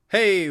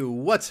Hey,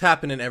 what's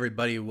happening,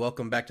 everybody?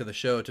 Welcome back to the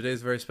show.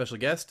 Today's very special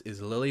guest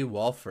is Lily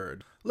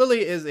Walford.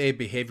 Lily is a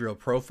behavioral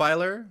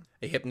profiler,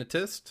 a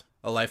hypnotist,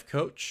 a life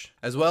coach,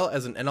 as well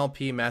as an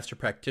NLP master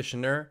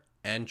practitioner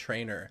and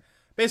trainer.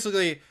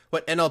 Basically,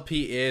 what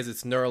NLP is,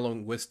 it's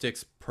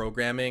neurolinguistics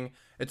programming.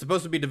 It's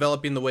supposed to be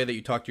developing the way that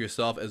you talk to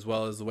yourself as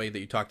well as the way that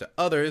you talk to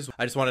others.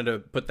 I just wanted to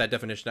put that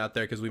definition out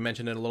there because we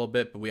mentioned it a little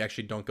bit, but we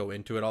actually don't go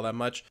into it all that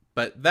much.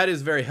 But that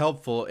is very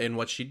helpful in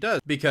what she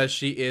does because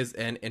she is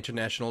an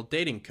international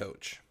dating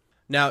coach.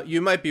 Now, you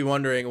might be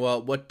wondering,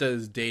 well, what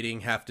does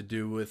dating have to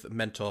do with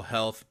mental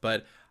health?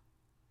 But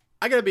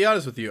I gotta be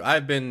honest with you,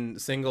 I've been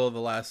single the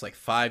last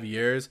 5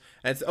 years,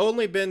 and it's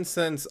only been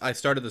since I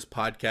started this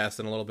podcast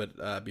and a little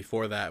bit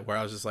before that where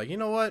I was just like, you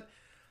know what?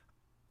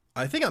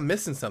 I think I'm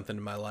missing something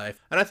in my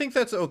life. And I think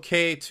that's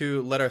okay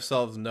to let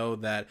ourselves know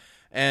that.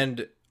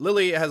 And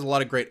Lily has a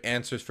lot of great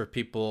answers for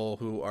people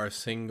who are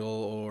single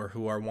or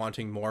who are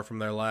wanting more from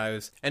their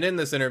lives. And in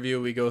this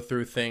interview, we go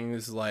through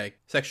things like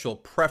sexual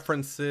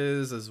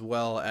preferences as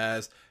well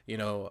as,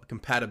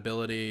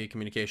 compatibility,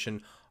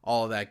 communication,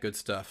 all of that good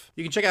stuff.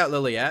 You can check out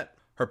Lily at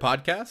her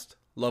podcast,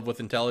 Love with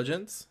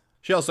Intelligence.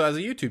 She also has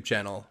a YouTube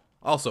channel,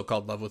 also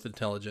called Love with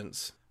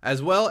Intelligence,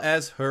 as well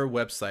as her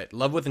website,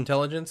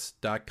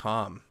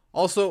 lovewithintelligence.com.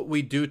 Also,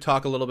 we do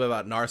talk a little bit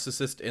about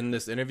narcissists in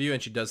this interview,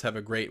 and she does have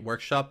a great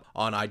workshop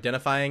on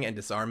identifying and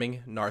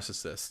disarming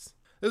narcissists.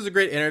 This is a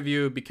great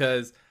interview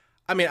because,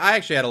 I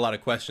actually had a lot of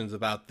questions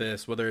about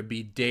this, whether it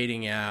be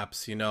dating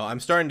apps.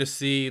 I'm starting to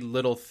see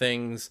little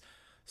things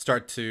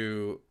start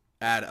to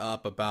add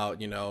up about,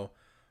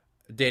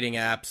 dating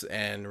apps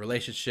and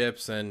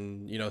relationships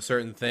and,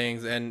 certain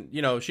things. And,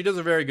 she does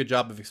a very good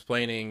job of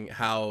explaining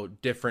how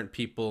different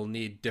people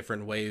need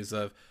different ways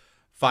of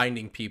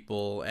finding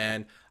people.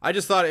 And I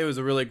just thought it was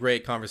a really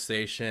great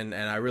conversation,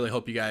 and I really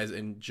hope you guys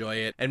enjoy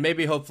it. And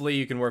maybe hopefully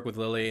you can work with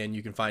Lily and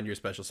you can find your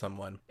special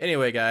someone.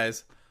 Anyway,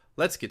 guys,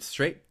 let's get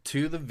straight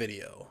to the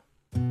video.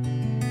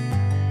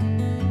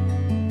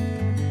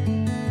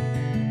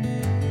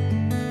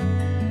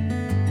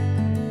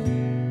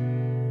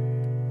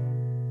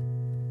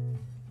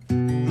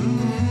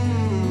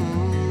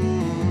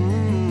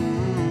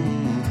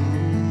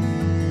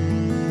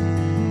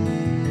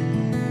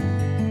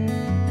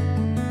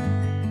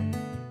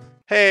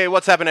 Hey,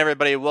 what's happening,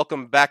 everybody?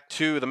 Welcome back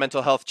to the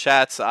Mental Health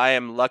Chats. I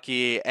am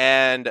Lucky,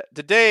 and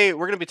today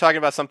we're going to be talking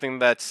about something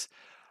that's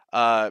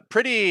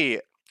pretty...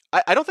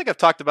 I don't think I've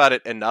talked about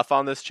it enough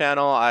on this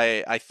channel.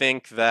 I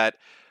think that,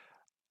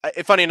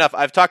 funny enough,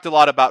 I've talked a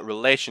lot about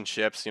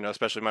relationships,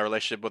 especially my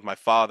relationship with my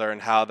father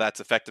and how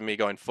that's affected me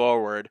going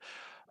forward.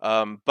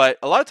 But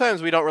a lot of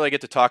times we don't really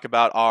get to talk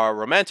about our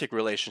romantic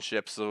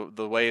relationships,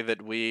 the way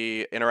that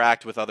we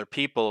interact with other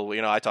people.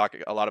 I talk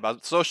a lot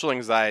about social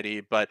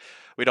anxiety, but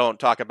we don't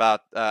talk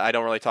about, I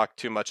don't really talk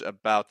too much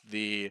about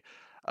the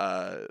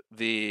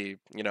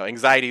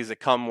anxieties that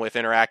come with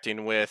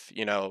interacting with,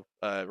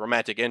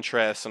 romantic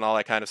interests and all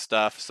that kind of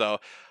stuff. So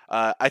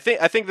I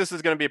think this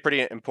is going to be a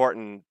pretty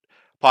important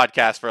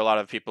podcast for a lot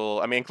of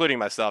people. Including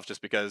myself,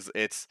 just because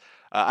it's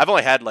I've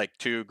only had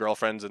 2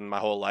 girlfriends in my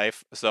whole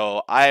life,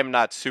 so I am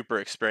not super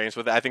experienced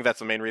with it. I think that's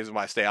the main reason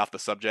why I stay off the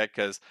subject,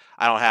 because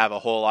I don't have a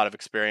whole lot of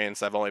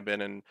experience. I've only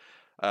been in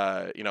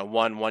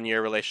one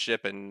year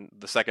relationship, and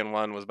the second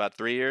one was about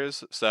 3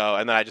 years. So,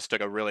 and then I just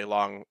took a really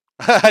long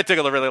I took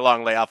a really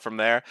long layoff from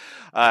there,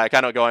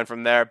 kind of going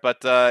from there. But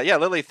yeah,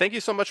 Lily, thank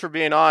you so much for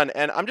being on.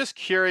 And I'm just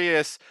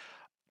curious,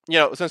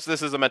 since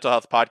this is a mental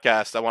health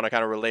podcast, I want to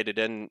kind of relate it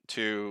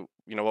into,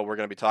 what we're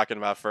going to be talking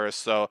about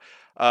first. So,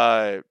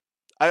 I'm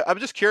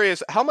just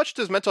curious, how much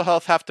does mental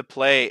health have to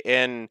play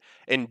in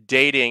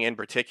dating in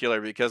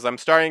particular? Because I'm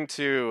starting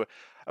to,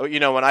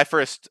 when I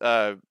first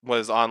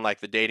was on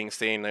the dating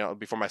scene,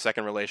 before my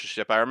second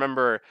relationship, I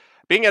remember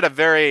being at a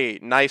very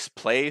nice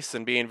place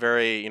and being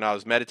very, I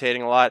was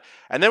meditating a lot.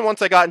 And then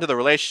once I got into the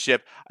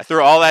relationship, I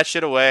threw all that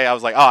shit away. I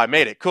was like, oh, I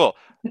made it. Cool.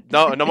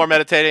 No more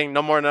meditating,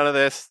 no more none of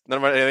this, no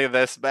more any of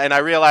this. And I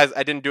realized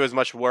I didn't do as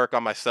much work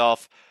on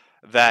myself,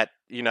 that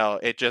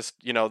it just,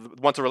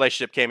 once a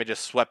relationship came, it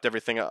just swept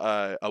everything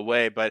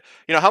away. But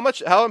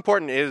how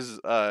important is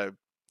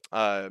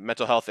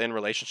mental health in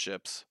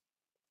relationships?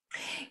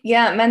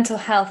 Yeah, mental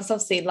health is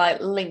obviously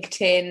linked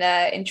in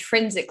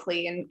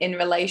intrinsically in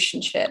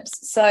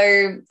relationships.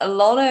 So a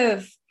lot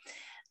of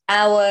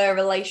our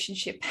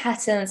relationship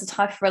patterns, the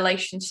type of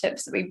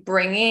relationships that we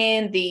bring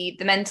in, the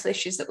mental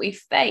issues that we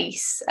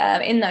face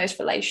in those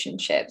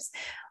relationships,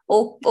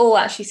 all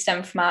actually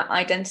stem from our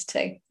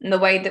identity and the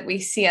way that we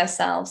see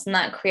ourselves, and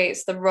that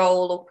creates the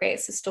role or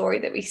creates the story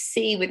that we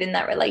see within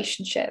that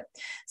relationship.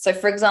 So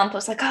for example,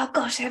 it's like, oh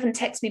gosh, they haven't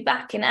texted me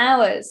back in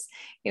hours.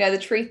 The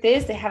truth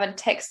is they haven't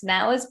texted in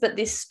hours, but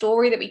this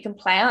story that we can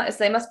play out is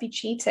they must be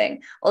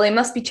cheating, or they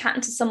must be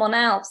chatting to someone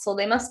else, or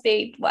they must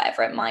be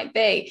whatever it might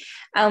be.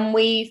 And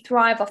we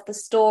thrive off the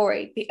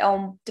story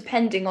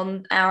depending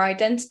on our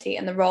identity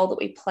and the role that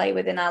we play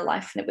within our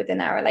life and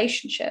within our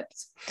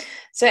relationships.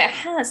 So it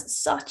has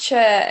such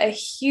a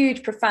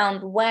huge,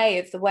 profound way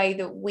of the way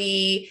that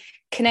we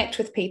connect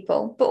with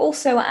people, but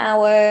also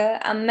our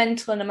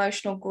mental and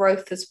emotional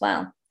growth as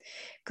well.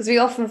 Because we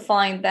often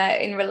find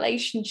that in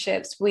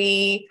relationships,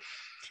 we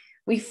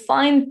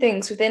find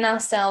things within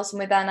ourselves and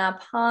within our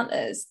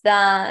partners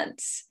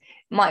that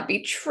might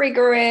be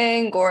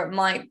triggering, or it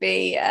might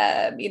be,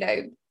 a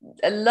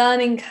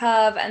learning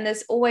curve. And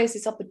there's always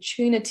this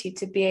opportunity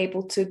to be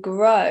able to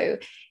grow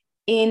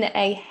in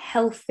a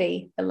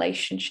healthy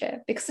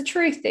relationship, because the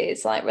truth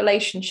is, like,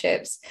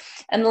 relationships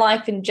and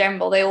life in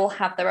general, they all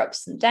have their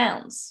ups and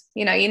downs.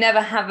 You never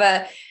have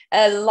a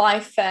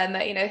life,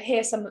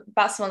 hear some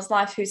about someone's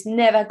life who's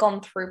never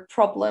gone through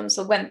problems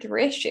or went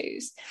through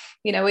issues.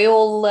 We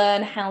all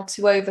learn how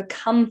to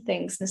overcome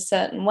things in a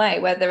certain way,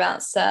 whether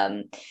that's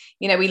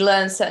we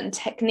learn certain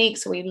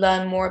techniques, or we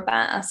learn more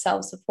about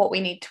ourselves of what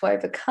we need to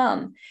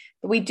overcome.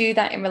 But we do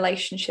that in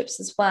relationships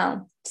as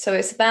well. So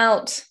it's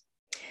about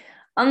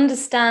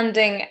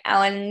understanding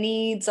our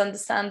needs,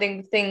 understanding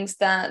the things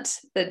that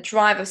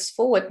drive us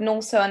forward, and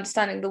also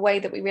understanding the way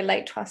that we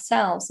relate to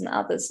ourselves and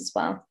others as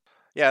well.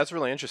 Yeah, that's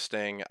really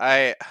interesting.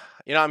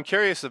 I'm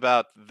curious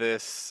about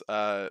this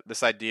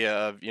idea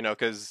of,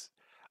 because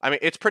I mean,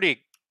 it's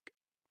pretty.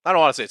 I don't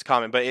want to say it's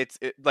common, but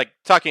like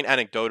talking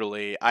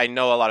anecdotally. I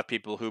know a lot of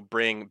people who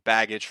bring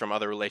baggage from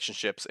other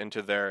relationships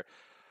into their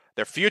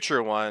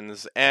future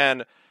ones,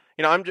 and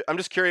I'm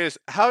just curious,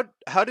 how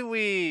do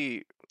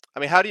we? I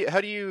mean, how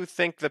do you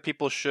think that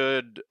people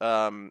should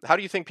how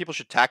do you think people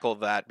should tackle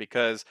that?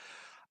 Because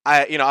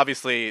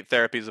obviously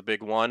therapy is a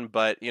big one,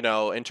 but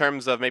in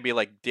terms of maybe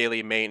like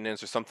daily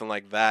maintenance or something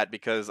like that,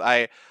 because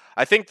I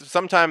think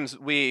sometimes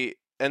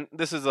and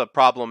this is a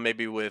problem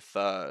maybe with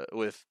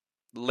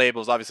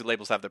labels. Obviously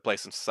labels have their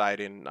place in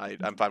society, and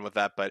I'm fine with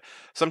that, but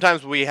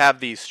sometimes we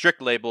have these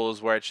strict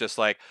labels where it's just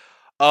like,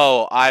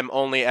 oh, I'm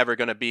only ever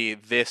going to be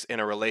this in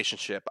a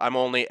relationship. I'm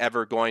only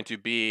ever going to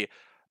be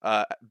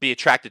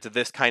attracted to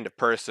this kind of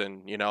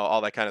person,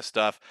 all that kind of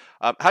stuff.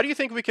 How do you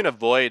think we can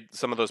avoid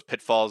some of those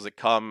pitfalls that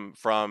come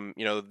from,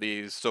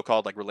 these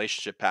so-called like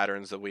relationship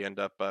patterns that we end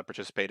up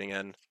participating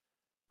in?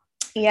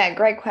 Yeah,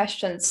 great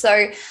question.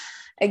 So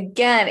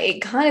again,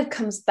 it kind of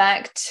comes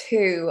back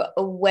to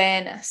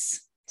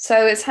awareness.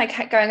 So it's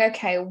like going,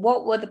 okay,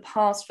 what were the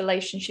past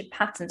relationship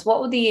patterns? What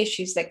were the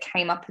issues that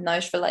came up in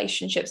those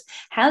relationships?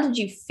 How did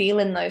you feel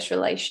in those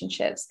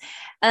relationships?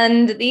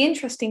 And the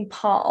interesting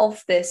part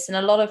of this, and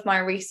a lot of my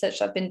research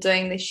I've been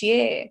doing this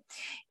year,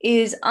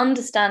 is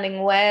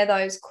understanding where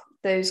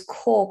those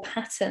core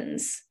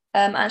patterns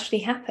actually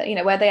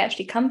happen, where they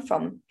actually come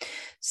from.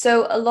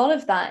 So a lot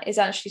of that is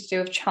actually to do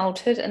with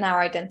childhood and our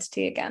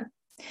identity again.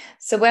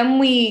 So when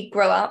we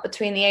grow up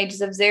between the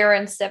ages of 0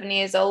 and 7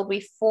 years old,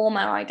 we form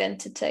our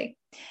identity.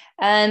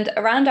 And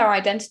around our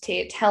identity,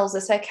 it tells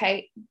us,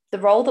 okay, the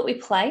role that we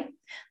play,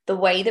 the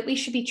way that we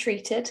should be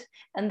treated,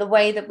 and the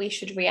way that we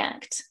should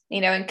react,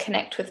 and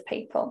connect with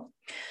people.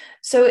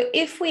 So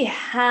if we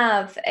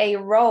have a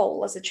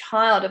role as a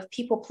child of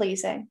people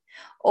pleasing,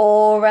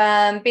 or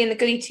being the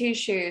goody two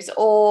shoes,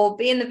 or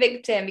being the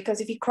victim,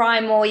 because if you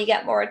cry more, you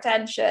get more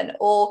attention,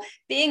 or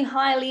being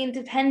highly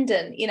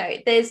independent,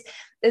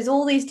 there's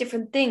all these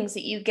different things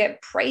that you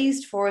get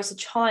praised for as a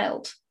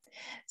child.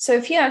 So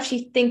if you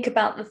actually think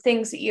about the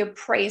things that you're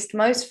praised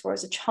most for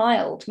as a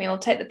child, I'll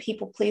take the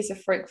people pleaser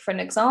for an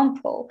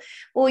example.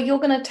 Well, you're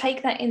going to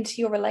take that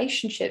into your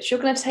relationships. You're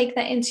going to take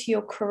that into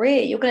your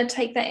career. You're going to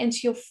take that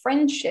into your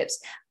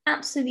friendships,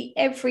 absolutely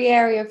every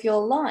area of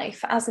your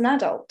life as an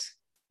adult.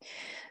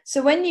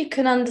 So when you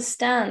can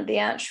understand the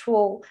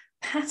actual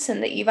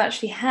pattern that you've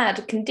actually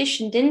had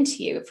conditioned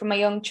into you from a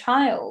young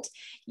child,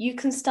 you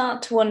can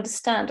start to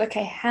understand,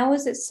 okay, how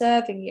is it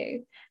serving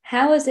you?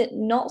 How is it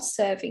not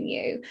serving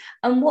you?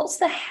 And what's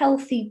the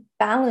healthy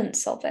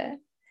balance of it?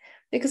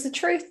 Because the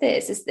truth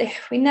is that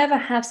we never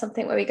have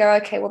something where we go,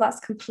 okay, well, that's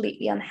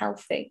completely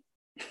unhealthy.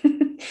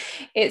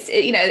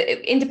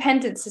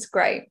 Independence is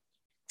great.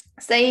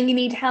 Saying you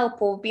need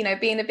help, or being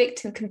a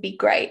victim, can be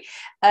great.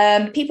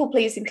 People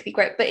pleasing can be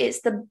great, but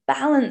it's the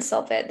balance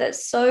of it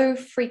that's so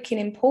freaking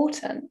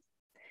important.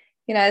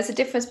 There's a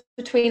difference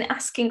between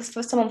asking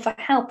for someone for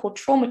help or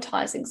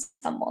traumatizing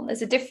someone.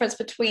 There's a difference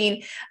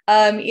between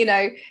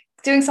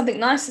doing something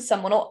nice to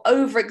someone, or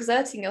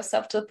overexerting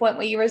yourself to the point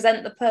where you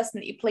resent the person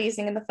that you're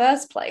pleasing in the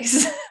first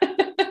place.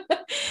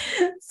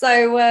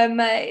 So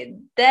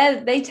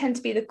they tend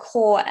to be the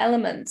core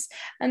elements.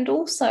 And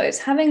also it's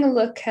having a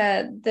look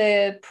at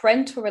the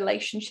parental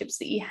relationships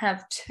that you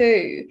have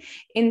too,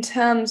 in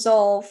terms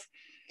of,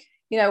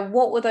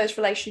 what were those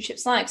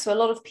relationships like? So a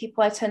lot of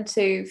people I tend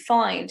to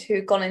find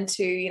who've gone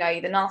into,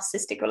 either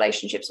narcissistic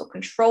relationships or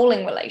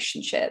controlling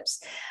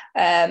relationships,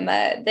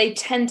 they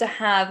tend to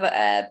have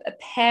a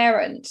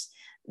parent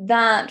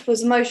that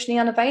was emotionally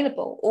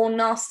unavailable or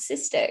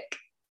narcissistic.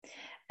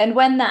 And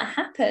when that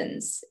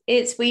happens,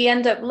 we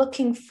end up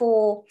looking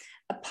for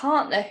a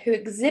partner who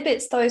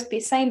exhibits those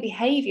same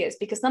behaviors,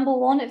 because number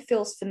one, it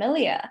feels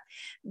familiar.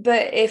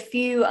 But if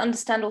you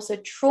understand also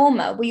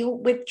trauma,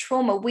 with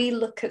trauma, we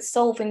look at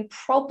solving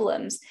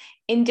problems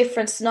in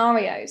different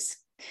scenarios.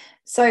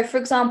 So for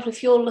example,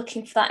 if you're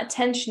looking for that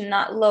attention,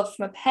 that love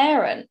from a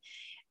parent,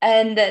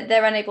 and that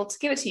they're unable to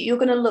give it to you, you're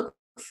going to look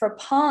for a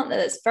partner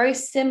that's very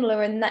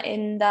similar in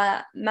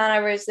that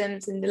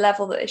mannerisms and the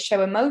level that they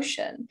show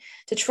emotion,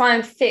 to try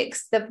and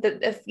fix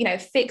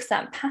fix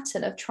that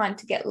pattern of trying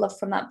to get love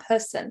from that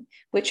person,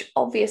 which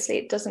obviously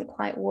it doesn't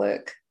quite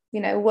work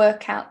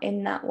out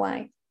in that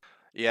way.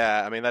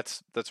 Yeah, I mean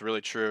that's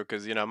really true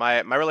because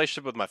my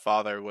relationship with my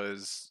father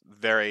was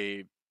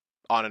very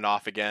on and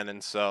off again,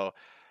 and so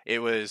it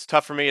was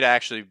tough for me to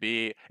actually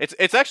be.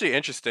 It's actually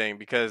interesting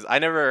because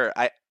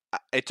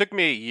it took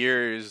me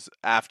years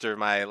after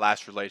my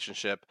last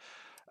relationship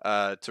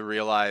to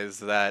realize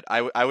that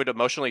I would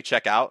emotionally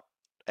check out,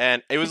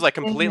 and it was like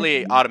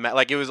completely Mhm. automatic.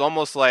 Like it was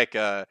almost like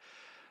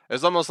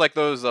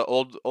those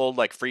old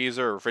like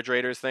freezer or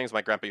refrigerators things.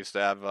 My grandpa used to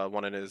have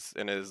one in his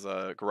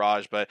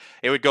garage, but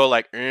it would go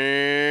like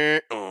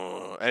and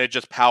it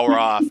just power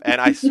off. And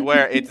I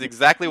swear it's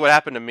exactly what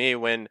happened to me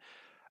when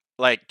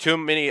like too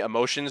many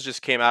emotions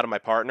just came out of my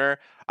partner.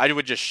 I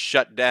would just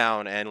shut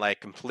down and like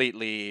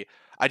completely.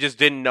 I just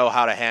didn't know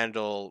how to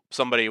handle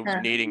somebody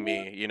needing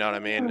me. You know what I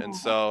mean? And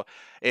so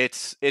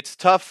it's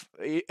tough.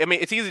 I mean,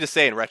 it's easy to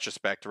say in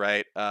retrospect,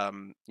 right?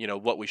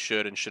 What we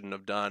should and shouldn't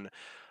have done.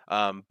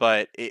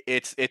 But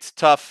it's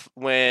tough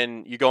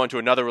when you go into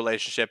another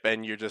relationship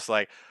and you're just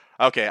like,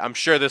 okay, I'm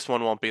sure this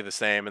one won't be the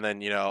same, and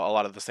then a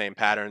lot of the same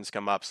patterns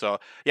come up. So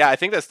yeah, I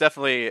think that's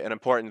definitely an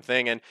important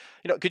thing. And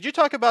could you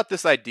talk about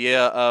this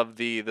idea of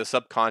the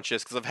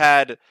subconscious? Because I've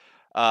had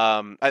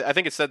I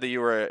think it said that you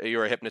were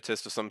a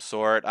hypnotist of some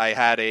sort. I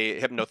had a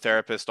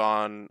hypnotherapist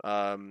on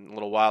a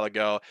little while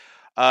ago,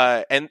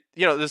 and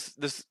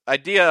this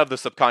idea of the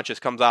subconscious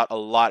comes out a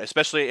lot,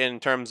 especially in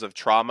terms of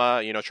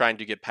trauma. Trying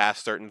to get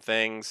past certain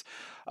things.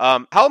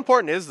 How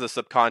important is the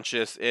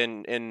subconscious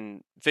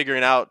in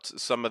figuring out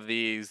some of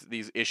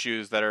these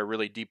issues that are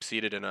really deep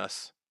seated in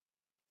us?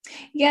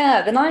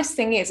 Yeah, the nice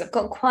thing is I've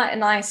got quite a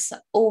nice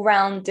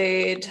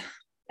all-rounded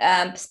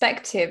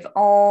perspective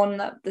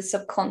on the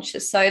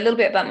subconscious. So a little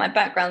bit about my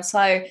background.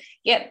 So,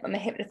 yep, I'm a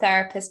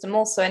hypnotherapist. I'm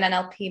also an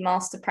NLP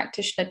master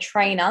practitioner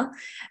trainer,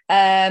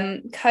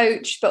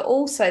 coach. But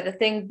also the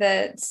thing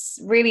that's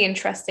really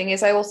interesting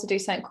is I also do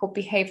something called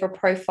behavioral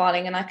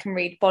profiling, and I can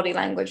read body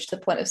language to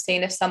the point of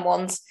seeing if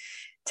someone's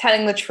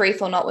telling the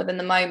truth or not within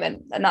the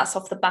moment. And that's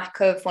off the back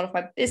of one of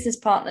my business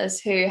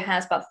partners who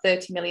has about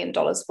 $30 million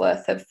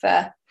worth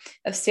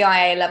of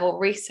CIA level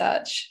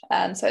research.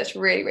 So it's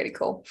really, really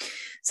cool.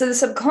 So the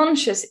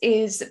subconscious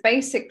is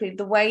basically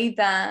the way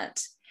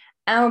that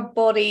our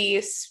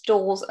body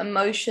stores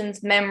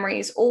emotions,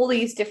 memories, all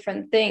these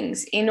different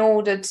things in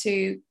order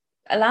to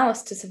allow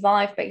us to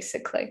survive,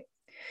 basically.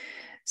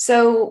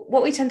 So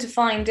what we tend to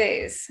find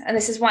is, and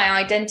this is why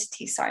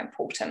identity is so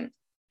important,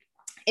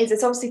 is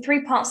there's obviously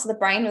three parts of the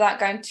brain without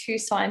going too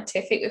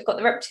scientific. We've got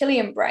the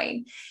reptilian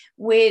brain,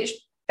 which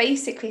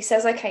basically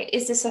says, okay,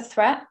 is this a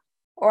threat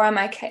or am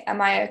I okay?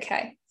 Am I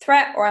okay?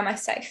 Threat or am I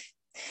safe?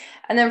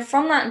 And then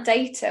from that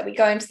data, we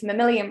go into the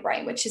mammalian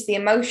brain, which is the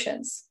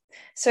emotions.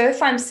 So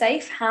if I'm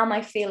safe, how am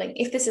I feeling?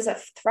 If this is a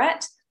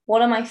threat,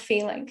 what am I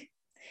feeling?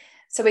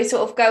 So we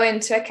sort of go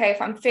into, okay,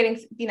 if I'm feeling,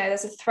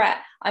 there's a threat,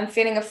 I'm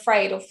feeling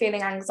afraid or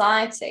feeling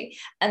anxiety.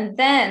 And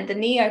then the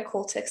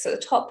neocortex at the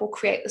top will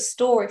create the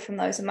story from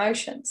those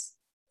emotions.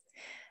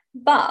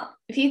 But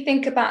if you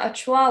think about a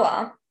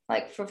chihuahua,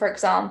 like for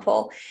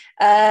example,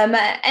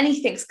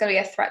 anything's going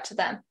to be a threat to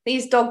them.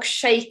 These dogs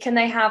shake and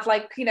they have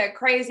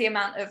crazy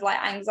amount of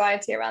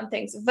anxiety around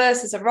things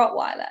versus a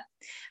Rottweiler.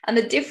 And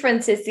the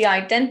difference is the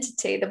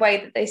identity, the way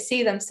that they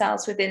see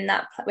themselves within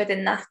that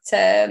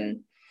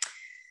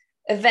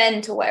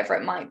event or whatever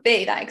it might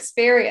be, that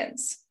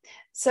experience.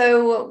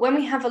 So when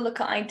we have a look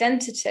at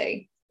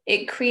identity,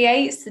 it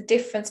creates the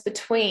difference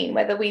between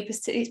whether we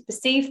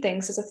perceive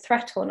things as a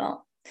threat or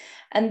not.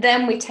 And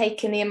then we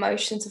take in the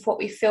emotions of what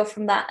we feel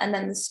from that and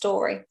then the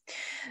story.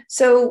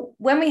 So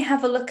when we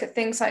have a look at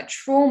things like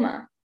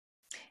trauma,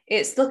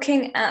 it's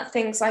looking at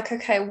things like,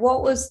 okay,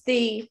 what was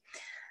the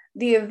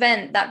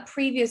event that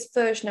previous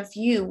version of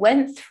you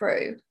went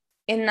through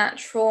in that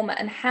trauma,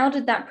 and how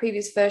did that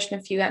previous version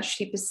of you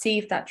actually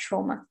perceive that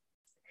trauma?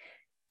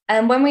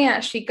 And when we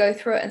actually go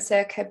through it and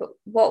say, okay, but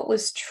what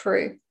was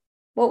true?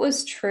 What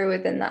was true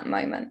within that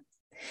moment?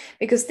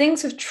 Because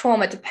things with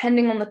trauma,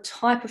 depending on the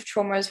type of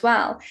trauma as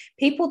well,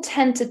 people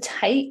tend to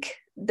take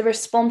the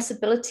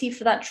responsibility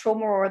for that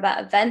trauma or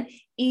that event,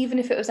 even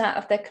if it was out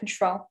of their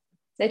control.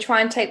 They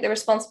try and take the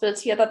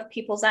responsibility of other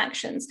people's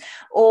actions,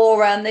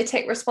 or they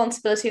take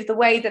responsibility of the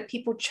way that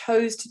people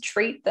chose to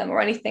treat them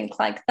or anything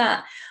like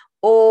that.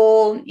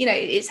 Or,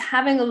 it's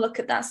having a look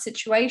at that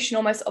situation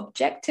almost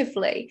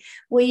objectively,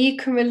 where you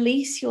can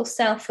release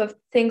yourself of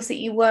things that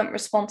you weren't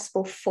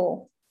responsible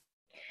for.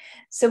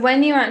 So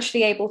when you're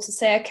actually able to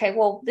say, okay,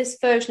 well, this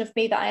version of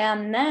me that I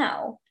am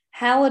now,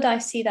 how would I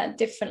see that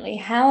differently?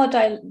 How would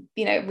I,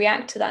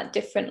 react to that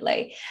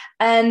differently?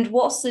 And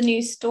what's the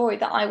new story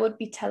that I would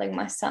be telling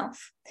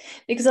myself?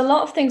 Because a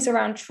lot of things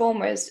around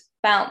trauma is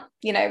about,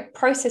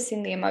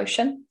 processing the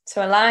emotion.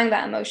 So allowing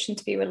that emotion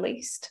to be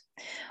released.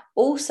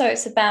 Also,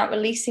 it's about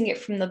releasing it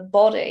from the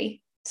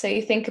body So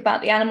you think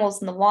about the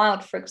animals in the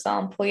wild, for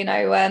example,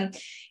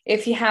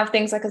 if you have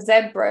things like a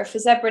zebra, if a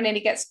zebra nearly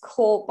gets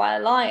caught by a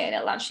lion,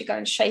 it'll actually go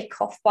and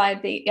shake off by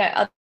the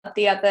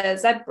other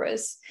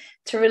zebras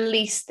to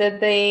release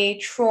the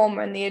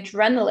trauma and the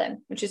adrenaline,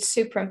 which is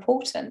super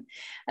important.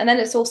 And then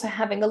it's also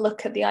having a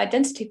look at the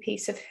identity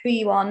piece of who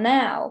you are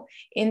now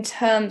in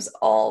terms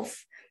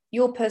of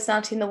your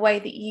personality and the way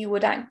that you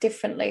would act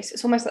differently. So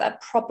it's almost like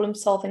that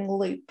problem-solving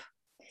loop.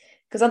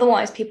 Because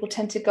otherwise people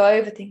tend to go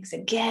over things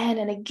again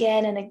and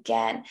again and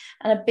again.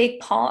 And a big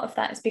part of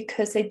that is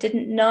because they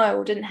didn't know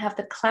or didn't have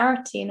the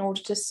clarity in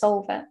order to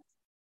solve it.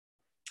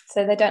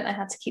 So they don't know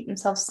how to keep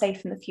themselves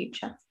safe in the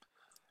future.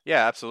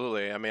 Yeah,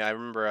 absolutely. I mean, I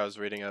remember I was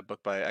reading a book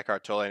by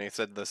Eckhart Tolle, and he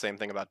said the same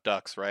thing about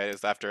ducks, right?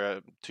 Is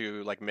after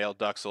two like male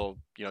ducks will,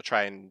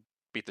 try and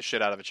beat the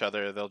shit out of each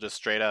other, they'll just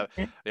straight up,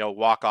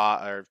 walk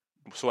off or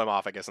swim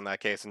off, I guess in that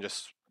case, and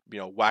just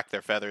whack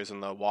their feathers in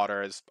the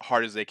water as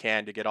hard as they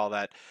can to get all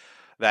that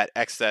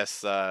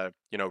excess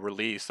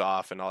release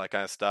off and all that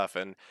kind of stuff.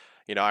 And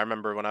I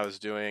remember when I was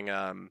doing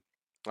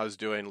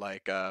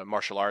like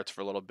martial arts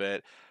for a little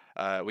bit.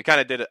 We kind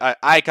of did.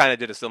 I kind of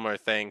did a similar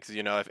thing because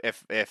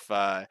if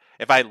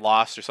I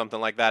lost or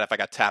something like that, if I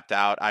got tapped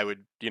out, I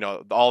would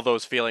all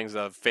those feelings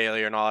of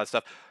failure and all that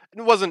stuff.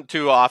 It wasn't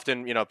too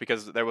often,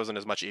 because there wasn't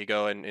as much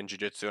ego in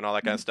jiu-jitsu and all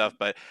that kind of stuff.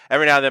 But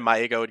every now and then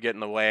my ego would get in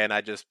the way and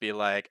I'd just be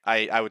like,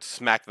 I would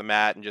smack the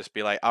mat and just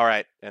be like, all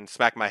right, and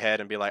smack my head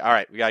and be like, all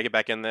right, we got to get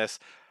back in this,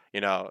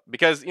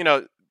 because,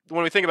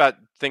 when we think about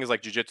things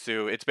like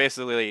jiu-jitsu, it's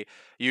basically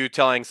you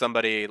telling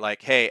somebody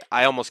like, hey,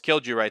 I almost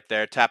killed you right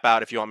there. Tap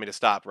out if you want me to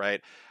stop,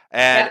 right?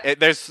 And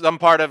there's some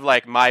part of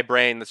like my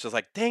brain that's just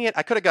like, dang it,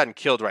 I could have gotten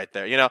killed right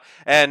there,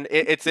 And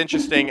it's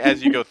interesting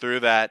as you go through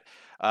that,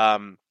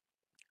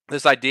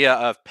 this idea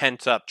of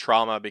pent up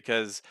trauma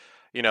because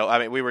I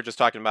mean, we were just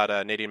talking about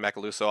Nadine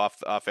Macaluso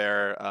off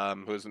air,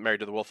 who's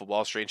married to the Wolf of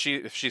Wall Street.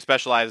 And she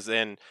specializes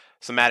in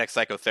somatic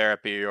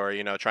psychotherapy,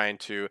 or trying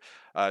to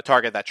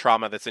target that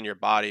trauma that's in your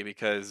body.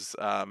 Because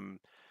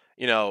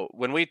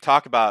when we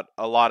talk about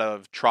a lot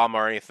of trauma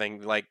or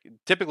anything, like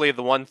typically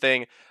the one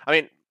thing, I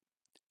mean,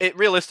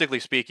 realistically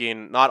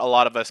speaking, not a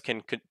lot of us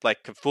can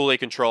fully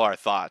control our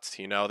thoughts.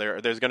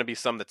 There's going to be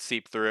some that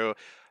seep through.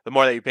 The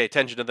more that you pay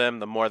attention to them,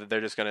 the more that they're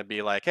just going to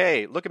be like,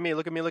 hey, look at me,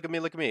 look at me, look at me,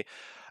 look at me.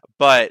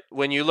 But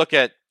when you look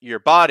at your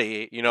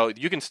body,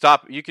 you can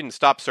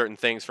stop certain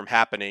things from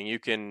happening. You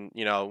can,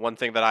 one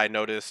thing that I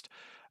noticed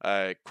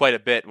quite a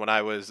bit when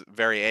I was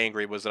very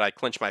angry was that I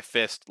clenched my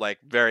fist like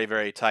very,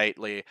 very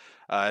tightly,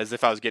 as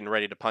if I was getting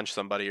ready to punch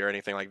somebody or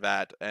anything like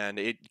that. And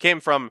it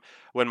came from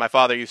when my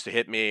father used to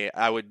hit me.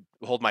 I would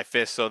hold my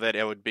fist so that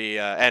it would be,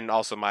 and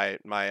also my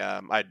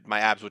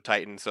abs would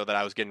tighten so that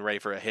I was getting ready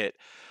for a hit.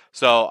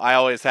 So I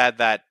always had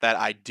that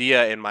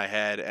idea in my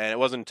head, and it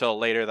wasn't until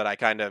later that I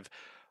kind of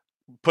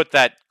put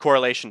that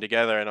correlation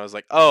together, and I was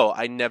like, oh,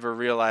 I never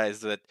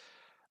realized that.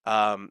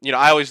 I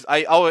always,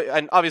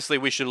 and obviously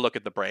we should look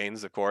at the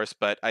brains, of course,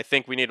 but I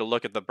think we need to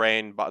look at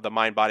the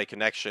mind-body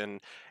connection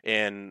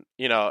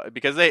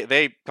because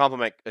they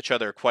complement each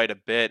other quite a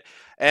bit.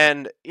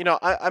 And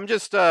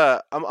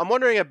I'm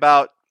wondering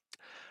about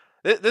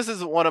this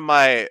is one of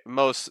my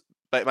most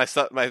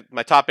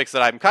my topics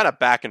that I'm kind of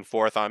back and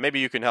forth on. Maybe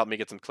you can help me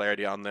get some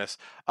clarity on this.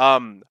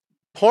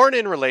 Porn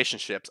in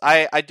relationships.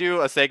 I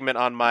do a segment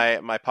on my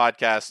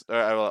podcast, or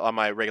on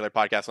my regular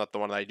podcast, not the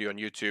one that I do on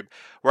YouTube,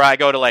 where I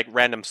go to like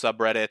random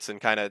subreddits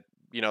and kind of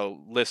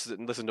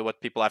listen to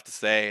what people have to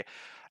say.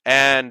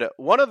 And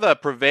one of the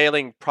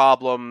prevailing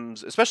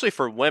problems, especially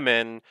for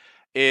women,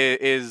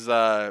 is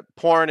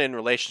porn in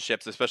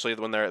relationships, especially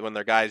when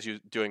they're guys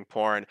doing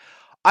porn.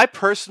 I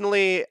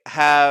personally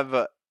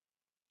have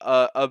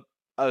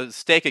a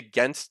stake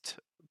against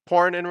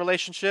porn in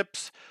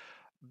relationships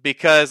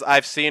because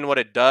I've seen what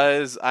it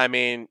does. I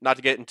mean, not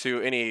to get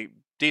into any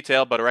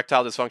detail, but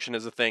erectile dysfunction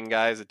is a thing,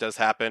 guys. It does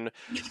happen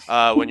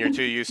when you're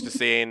too used to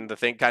seeing the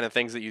kind of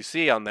things that you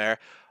see on there.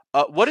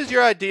 What is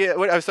your idea?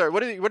 What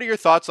are your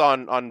thoughts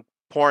on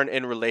porn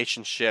in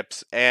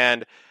relationships?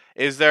 And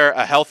is there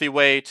a healthy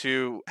way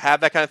to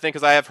have that kind of thing?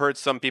 Because I have heard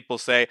some people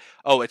say,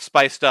 oh, it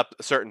spiced up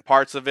certain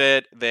parts of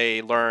it.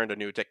 They learned a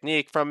new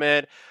technique from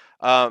it.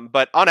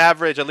 But on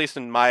average, at least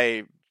in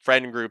my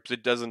friend groups,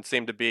 it doesn't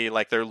seem to be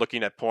like they're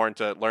looking at porn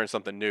to learn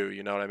something new.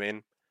 You know what I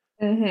mean?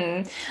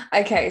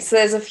 Okay, so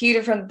there's a few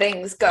different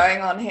things going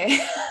on here.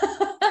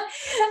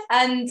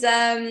 And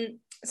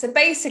so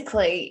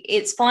basically,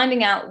 it's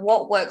finding out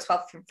what works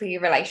well for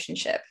your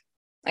relationship.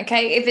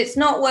 Okay, if it's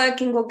not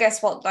working, well,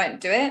 guess what? Don't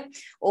do it,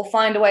 or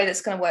find a way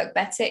that's going to work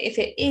better. If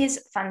it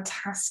is,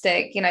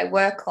 fantastic,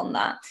 work on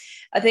that.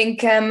 I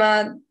think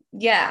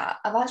yeah,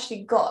 I've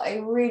actually got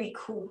a really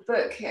cool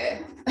book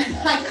here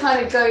that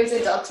kind of goes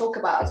into, I'll talk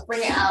about it. I'll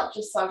bring it out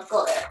just so I've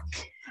got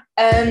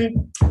it.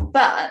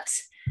 But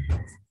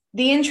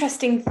the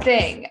interesting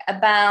thing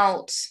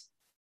about,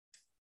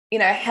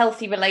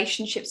 healthy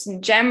relationships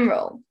in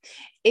general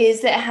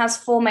is that it has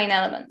four main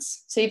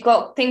elements. So you've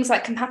got things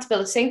like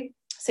compatibility.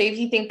 So if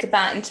you think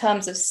about in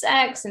terms of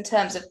sex, in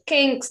terms of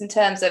kinks, in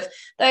terms of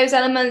those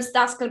elements,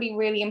 that's going to be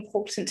really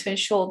important to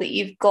ensure that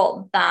you've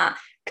got that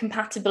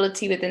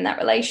compatibility within that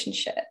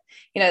relationship.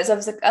 There's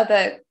obviously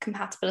other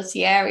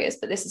compatibility areas,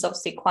 but this is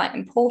obviously quite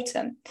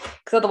important,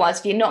 because otherwise,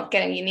 if you're not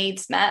getting your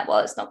needs met, well,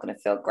 it's not going to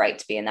feel great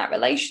to be in that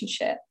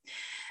relationship.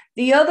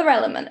 The other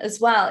element as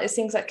well is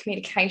things like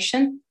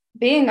communication,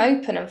 being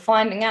open and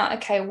finding out,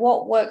 okay,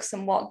 what works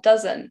and what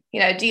doesn't.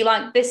 Do you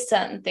like this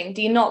certain thing?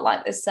 Do you not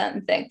like this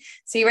certain thing?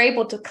 So you're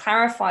able to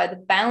clarify the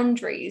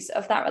boundaries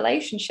of that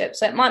relationship.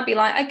 So it might be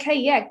like, okay,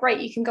 yeah,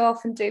 great, you can go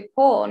off and do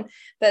porn,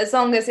 but as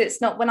long as it's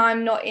not when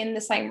I'm not in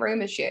the same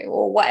room as you,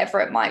 or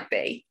whatever it might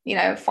be,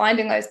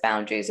 finding those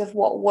boundaries of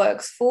what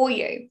works for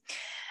you.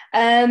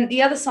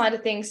 The other side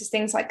of things is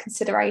things like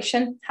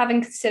consideration,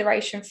 having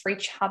consideration for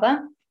each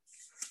other,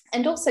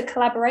 and also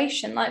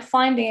collaboration, like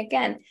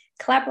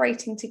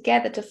collaborating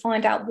together to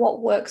find out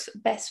what works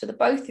best for the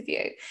both of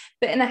you,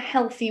 but in a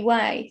healthy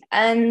way.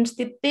 And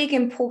the big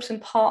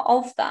important part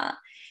of that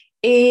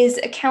is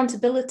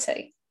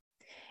accountability.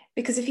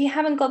 Because if you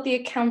haven't got the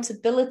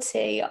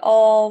accountability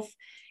of,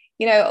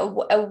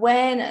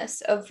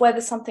 awareness of whether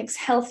something's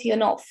healthy or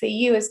not for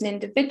you as an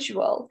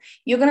individual,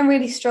 you're going to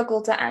really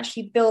struggle to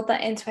actually build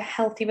that into a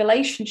healthy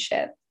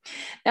relationship.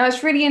 Now,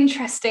 it's really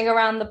interesting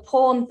around the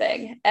porn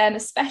thing, and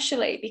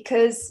especially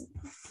because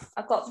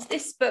I've got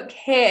this book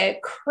here,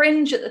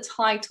 cringe at the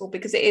title,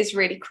 because it is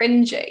really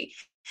cringy.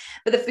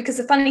 But because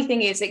the funny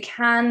thing is, it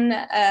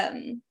can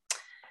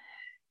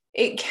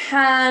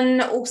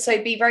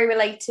also be very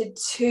related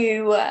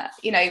to,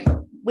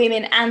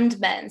 women and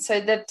men. So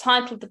the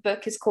title of the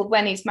book is called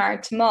When He's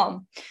Married to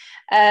Mom.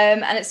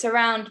 And it's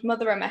around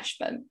mother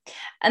enmeshment.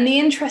 And the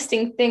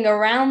interesting thing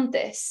around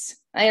this,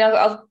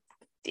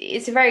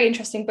 it's a very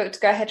interesting book to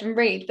go ahead and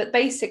read, but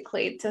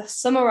basically, to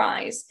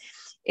summarize,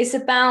 it's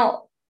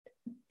about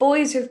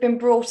boys who've been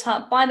brought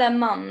up by their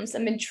mums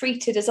and been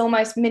treated as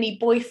almost mini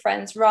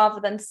boyfriends rather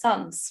than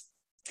sons,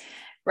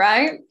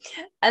 right?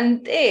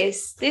 And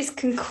this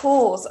can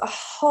cause a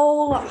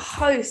whole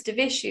host of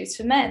issues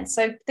for men.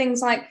 So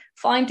things like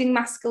finding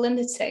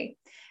masculinity,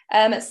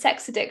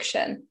 sex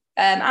addiction,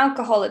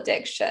 alcohol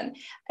addiction,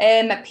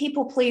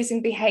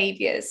 people-pleasing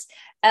behaviors,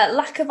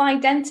 lack of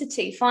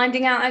identity,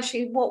 finding out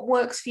actually what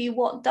works for you,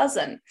 what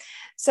doesn't.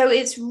 So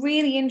it's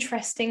really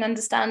interesting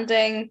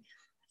understanding,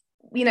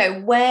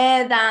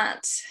 where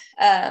that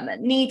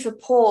need for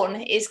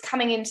porn is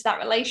coming into that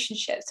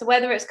relationship. So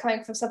whether it's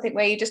coming from something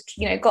where you just,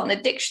 got an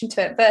addiction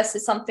to it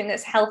versus something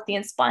that's healthy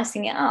and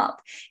spicing it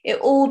up, it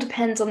all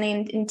depends on the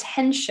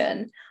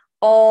intention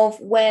of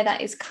where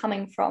that is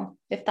coming from,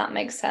 if that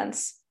makes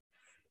sense.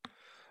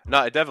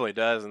 No, it definitely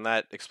does, and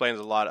that explains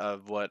a lot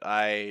of what when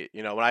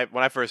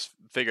I first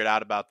figured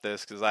out about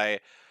this, because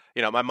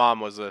my mom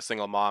was a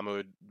single mom who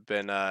had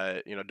been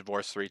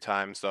divorced 3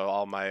 times, so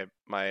all my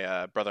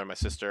brother and my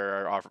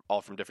sister are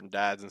all from different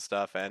dads and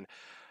stuff, and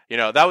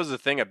that was the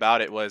thing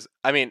about it was,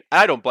 I mean,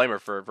 I don't blame her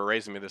for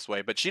raising me this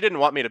way, but she didn't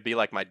want me to be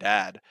like my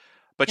dad,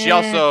 but she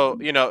also,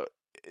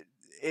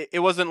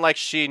 it wasn't like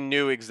she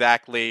knew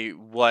exactly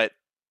what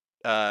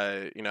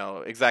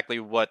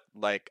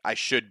like I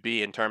should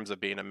be in terms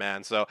of being a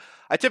man. So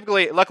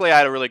luckily I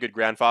had a really good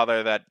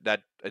grandfather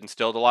that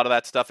instilled a lot of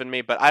that stuff in me,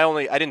 but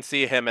I didn't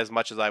see him as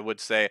much as I would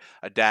say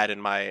a dad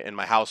in my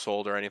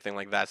household or anything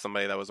like that,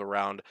 somebody that was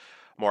around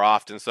more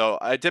often. So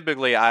I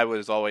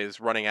was always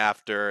running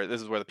after,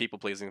 this is where the people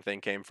pleasing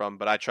thing came from,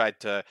 but I tried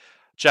to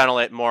channel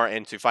it more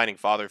into finding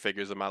father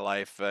figures in my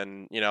life,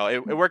 and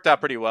it worked out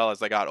pretty well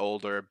as I got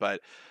older,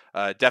 but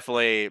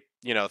definitely,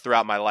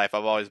 throughout my life,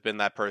 I've always been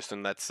that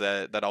person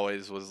that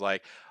always was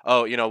like,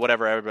 oh,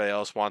 whatever everybody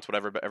else wants,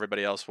 whatever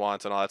everybody else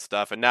wants, and all that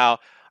stuff. And now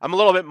I'm a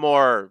little bit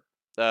more,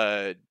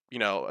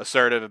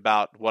 assertive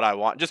about what I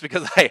want, just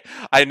because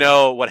I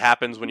know what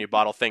happens when you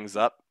bottle things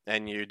up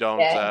and you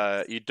don't,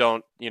 Yeah.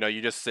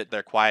 you just sit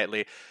there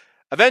quietly.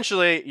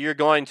 Eventually, you're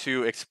going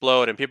to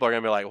explode, and people are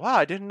going to be like, "Wow,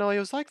 I didn't know he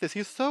was like this.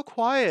 He's so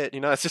quiet."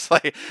 It's just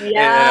like, it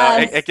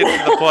Yes. gets to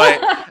the point.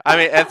 I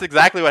mean, that's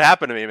exactly what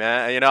happened to me,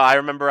 man. I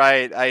remember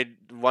I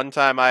one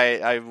time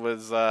I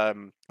was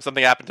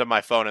something happened to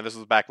my phone, and this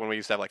was back when we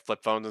used to have like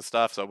flip phones and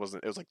stuff. So it was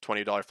like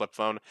 $20 flip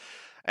phone,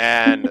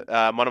 and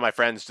one of my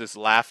friends just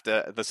laughed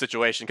at the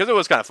situation because it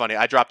was kind of funny.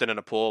 I dropped it in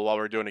a pool while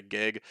we were doing a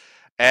gig,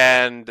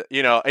 and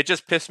it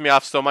just pissed me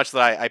off so much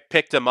that I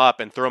picked him up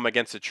and threw him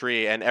against a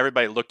tree, and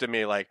everybody looked at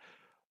me like,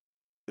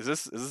 is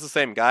this the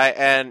same guy?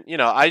 And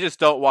I just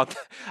don't want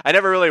I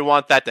never really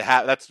want that to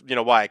happen. That's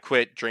why I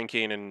quit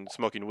drinking and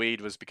smoking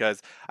weed, was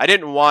because I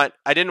didn't want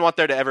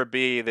there to ever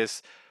be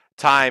this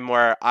time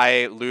where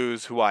I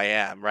lose who I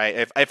am,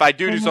 right? If I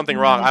do something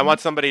wrong, I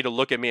want somebody to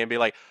look at me and be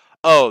like,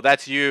 "Oh,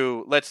 that's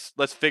you. Let's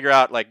figure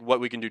out like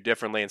what we can do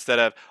differently," instead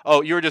of,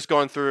 "Oh, you were just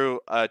going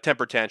through a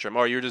temper tantrum,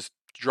 or you're just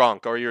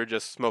drunk, or you're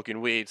just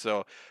smoking weed."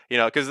 So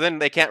because then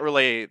they can't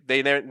really,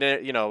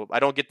 I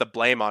don't get the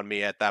blame on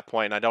me at that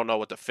point. I don't know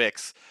what to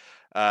fix.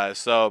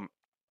 So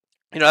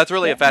That's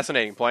really Yeah. a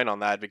fascinating point on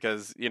that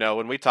because,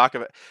 when we talk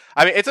about,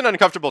 I mean, it's an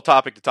uncomfortable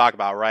topic to talk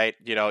about, right?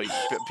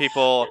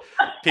 People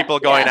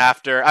going Yeah.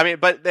 after, I mean,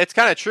 but it's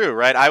kind of true,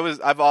 right?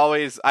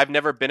 I've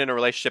never been in a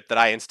relationship that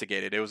I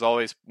instigated. It was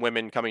always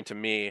women coming to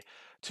me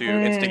to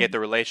instigate Mm. the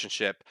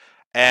relationship.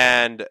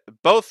 And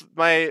both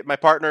my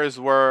partners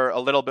were a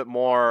little bit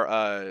more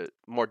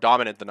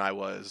dominant than I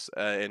was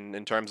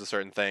in terms of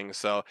certain things.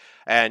 So,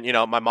 and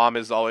my mom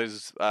has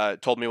always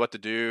told me what to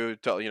do,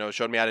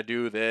 showed me how to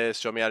do this,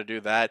 showed me how to do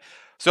that.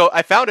 So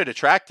I found it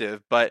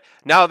attractive, but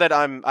now that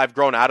I've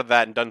grown out of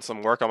that and done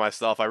some work on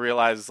myself, I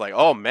realize like,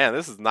 oh man,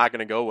 this is not going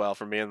to go well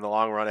for me in the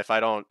long run if I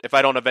don't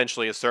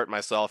eventually assert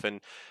myself and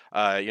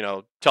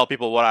tell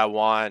people what I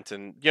want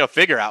and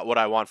figure out what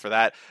I want for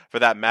that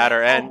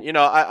matter. And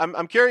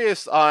I'm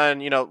curious on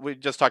we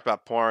just talked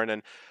about porn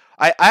and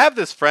I have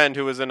this friend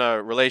who was in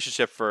a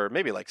relationship for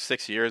maybe like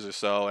 6 years or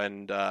so,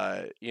 and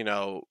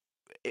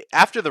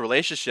after the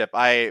relationship,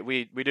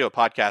 we do a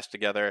podcast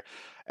together,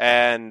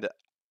 and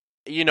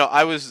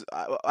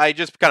I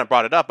just kind of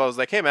brought it up. I was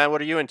like, "Hey, man,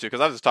 what are you into?"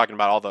 Because I was just talking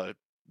about all the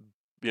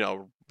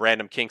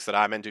random kinks that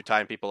I'm into,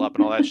 tying people up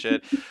and all that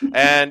shit.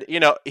 And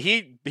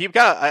he kind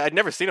of I'd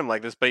never seen him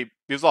like this, but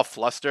he was all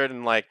flustered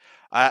and like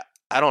I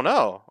don't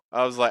know.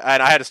 I was like,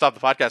 and I had to stop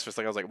the podcast for a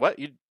second. I was like, "What?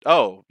 You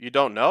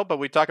don't know?" But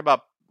we talk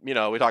about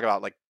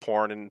like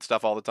porn and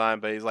stuff all the time.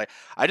 But he's like,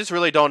 "I just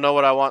really don't know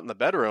what I want in the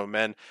bedroom."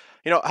 And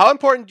how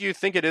important do you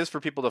think it is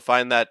for people to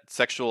find that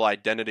sexual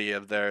identity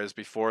of theirs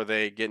before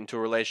they get into a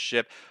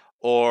relationship?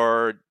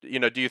 Or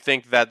do you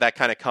think that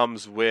kind of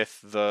comes with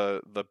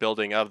the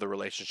building of the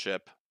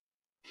relationship?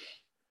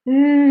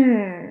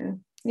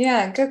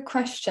 Yeah, good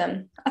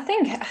question. I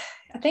think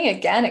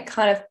again it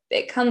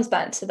comes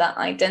back to that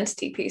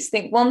identity piece. I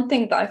think one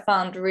thing that I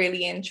found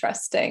really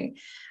interesting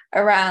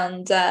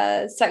around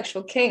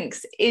sexual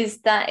kinks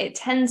is that it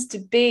tends to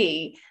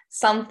be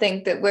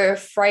something that we're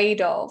afraid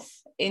of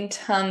in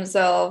terms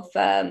of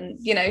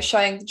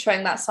showing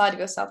that side of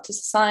yourself to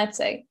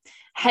society.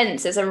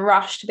 Hence, there's a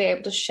rush to be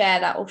able to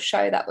share that or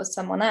show that with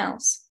someone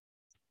else.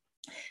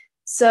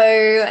 So,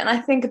 and I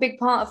think a big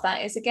part of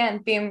that is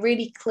again being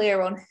really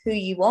clear on who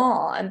you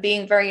are and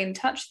being very in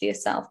touch with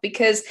yourself.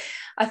 Because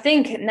I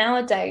think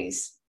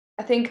nowadays,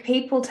 I think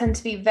people tend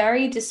to be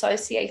very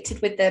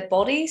dissociated with their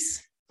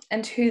bodies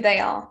and who they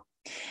are.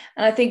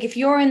 And I think if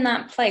you're in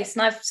that place,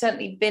 and I've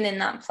certainly been in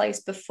that place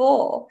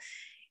before,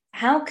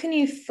 how can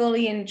you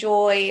fully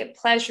enjoy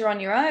pleasure on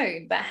your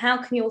own? But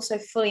how can you also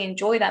fully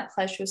enjoy that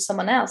pleasure with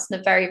someone else in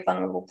a very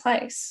vulnerable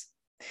place?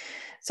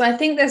 So I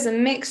think there's a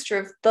mixture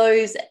of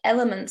those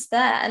elements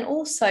there. And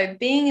also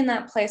being in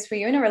that place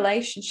where you're in a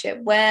relationship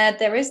where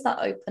there is that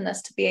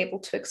openness to be able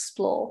to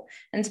explore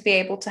and to be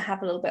able to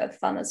have a little bit of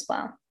fun as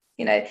well.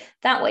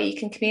 That way you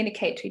can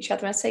communicate to each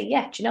other and say,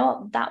 yeah, do you know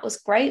what? That was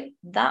great.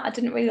 That I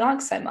didn't really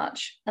like so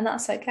much. And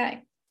that's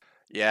okay.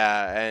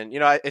 Yeah, and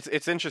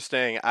it's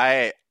interesting.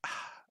 I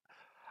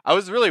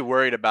was really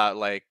worried about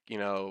like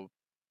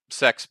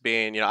sex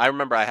being I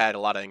remember I had a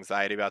lot of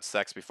anxiety about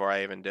sex before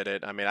I even did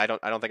it. I mean, I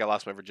don't think I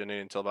lost my virginity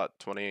until about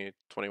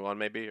 2021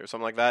 maybe or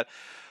something like that,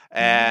 Mm.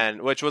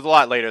 and which was a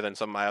lot later than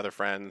some of my other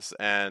friends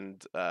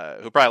and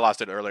who probably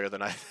lost it earlier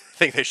than I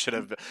think they should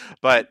have.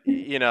 But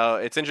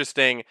it's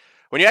interesting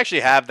when you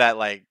actually have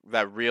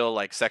that real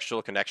like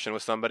sexual connection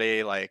with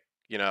somebody. Like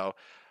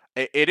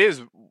it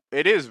is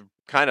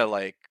kind of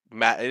like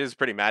it is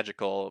pretty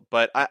magical.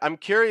 But I'm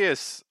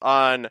curious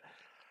on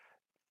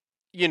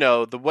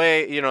the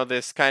way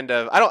this kind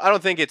of I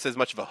don't think it's as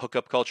much of a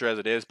hookup culture as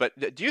it is,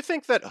 but do you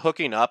think that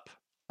hooking up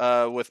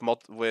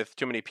with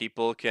too many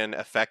people can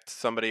affect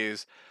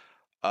somebody's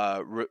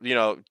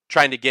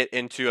trying to get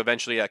into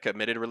eventually a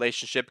committed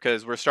relationship?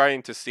 Because we're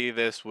starting to see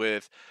this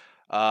with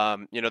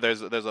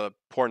there's a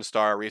porn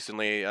star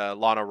recently,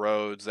 Lana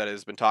Rhodes, that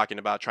has been talking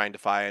about trying to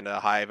find a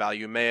high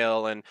value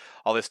male and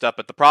all this stuff.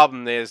 But the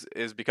problem is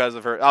because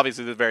of her.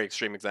 Obviously, this is a very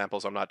extreme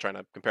example, so I'm not trying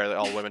to compare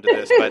all women to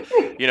this. But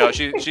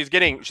she's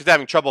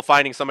having trouble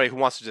finding somebody who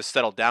wants to just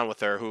settle down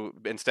with her, who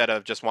instead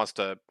of just wants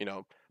to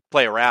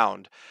play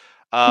around.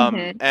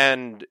 Mhm.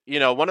 And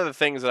one of the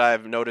things that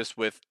I've noticed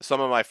with some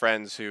of my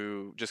friends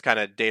who just kind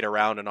of date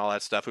around and all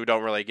that stuff, who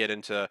don't really get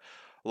into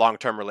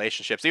long-term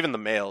relationships, even the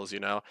males,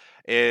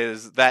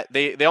 is that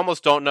they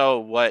almost don't know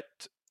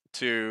what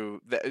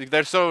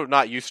they're so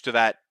not used to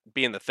that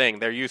being the thing.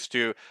 They're used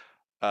to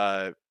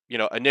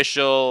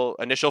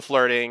initial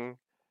flirting.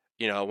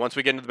 Once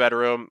we get into the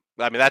bedroom,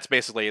 I mean that's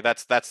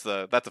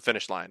the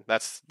finish line.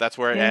 That's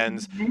where it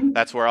ends. Mhm.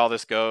 That's where all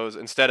this goes.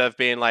 Instead of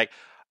being like,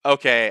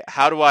 okay,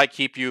 how do I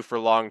keep you for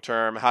long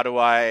term? How do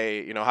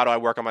I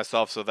work on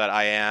myself so that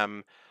I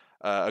am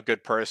a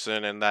good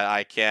person and that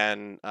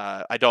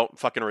I don't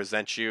fucking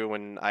resent you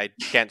when I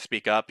can't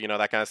speak up,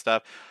 that kind of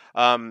stuff.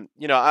 I'm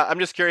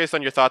just curious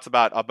on your thoughts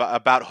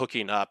about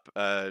hooking up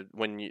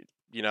when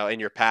in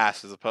your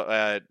past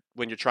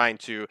when you're trying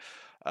to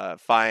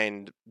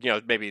find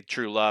maybe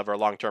true love or a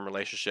long term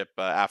relationship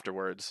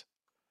afterwards.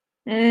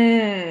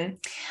 Mm.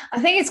 I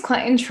think it's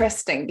quite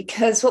interesting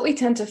because what we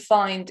tend to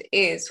find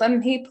is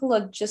when people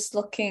are just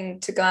looking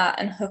to go out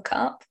and hook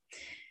up,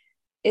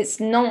 it's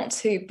not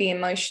to be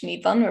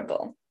emotionally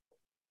vulnerable.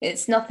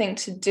 It's nothing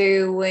to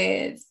do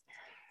with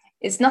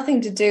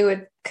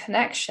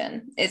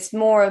connection. It's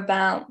more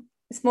about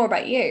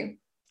you.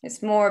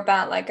 It's more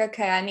about like,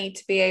 okay, I need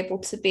to be able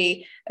to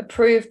be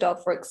approved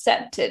of or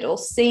accepted or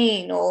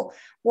seen or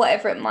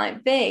whatever it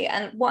might be.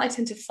 And what I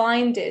tend to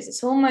find is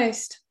there's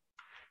almost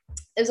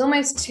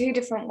two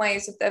different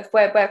ways of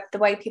where the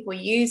way people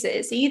use it.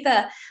 It's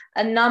either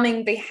a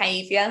numbing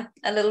behavior,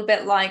 a little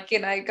bit like, you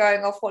know,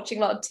 going off watching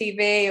a lot of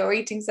TV or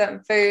eating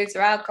certain foods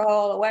or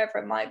alcohol or whatever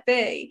it might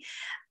be.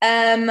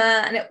 And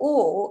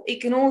it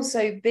can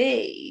also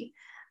be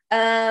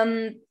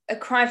a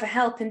cry for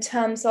help in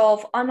terms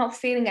of, I'm not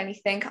feeling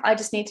anything. I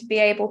just need to be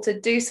able to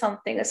do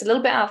something that's a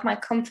little bit out of my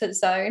comfort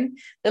zone,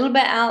 a little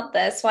bit out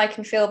there, so I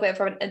can feel a bit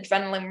of an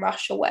adrenaline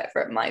rush or whatever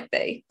it might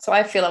be. So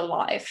I feel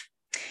alive.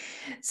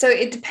 So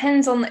it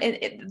depends on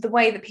the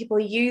way that people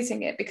are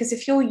using it, because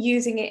if you're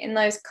using it in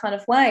those kind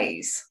of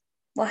ways,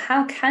 well,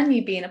 how can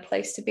you be in a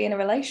place to be in a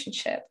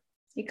relationship?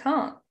 You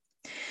can't.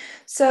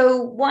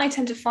 So what I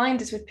tend to find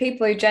is with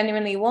people who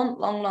genuinely want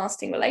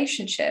long-lasting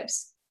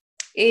relationships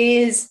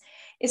is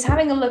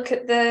having a look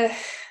at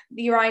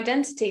your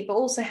identity, but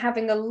also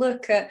having a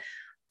look at,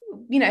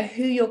 you know,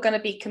 who you're going to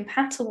be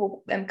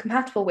compatible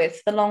with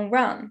for the long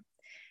run.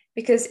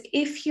 Because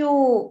if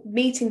you're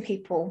meeting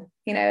people,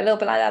 you know, a little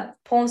bit like that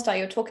porn star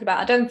you're talking about,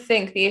 I don't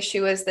think the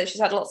issue is that she's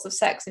had lots of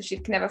sex and she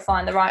can never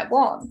find the right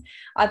one.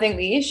 I think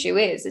the issue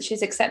is that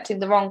she's accepting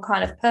the wrong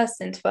kind of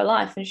person into her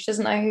life and she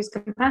doesn't know who's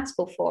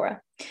compatible for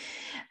her.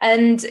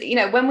 And, you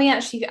know, when we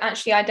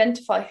actually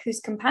identify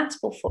who's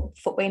compatible for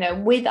you know,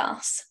 with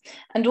us,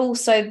 and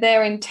also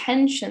their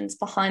intentions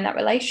behind that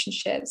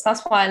relationship. So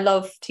that's why I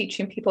love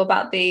teaching people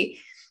about the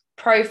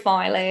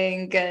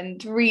profiling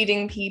and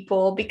reading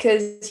people,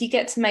 because you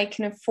get to make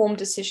an informed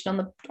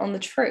decision on the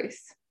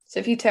truth. So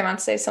if you turn around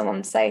to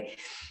someone say,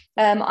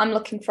 I'm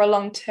looking for a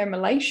long-term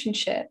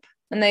relationship,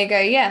 and they go,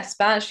 yes,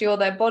 but actually all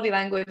their body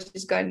language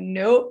is going,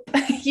 nope,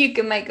 you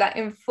can make that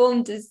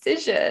informed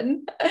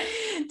decision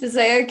to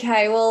say,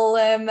 okay, well,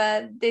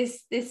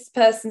 this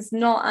person's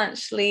not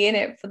actually in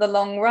it for the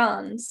long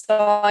run. So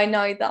I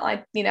know that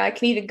I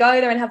can either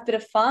go there and have a bit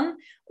of fun,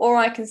 or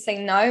I can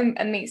say no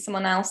and meet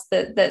someone else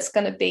that's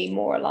going to be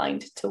more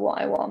aligned to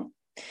what I want.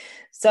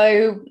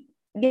 So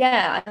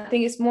yeah, I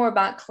think it's more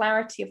about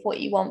clarity of what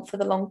you want for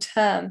the long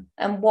term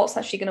and what's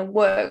actually going to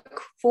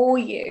work for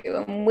you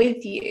and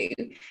with you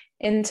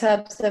in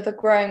terms of a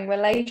growing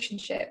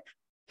relationship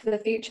for the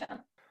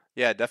future.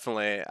 Yeah,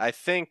 definitely. I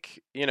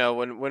think, you know,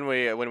 when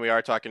we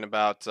are talking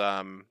about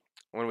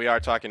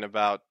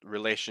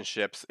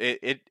relationships,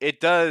 it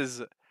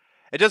does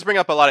bring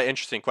up a lot of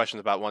interesting questions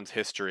about one's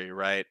history,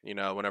 right? You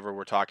know, whenever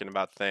we're talking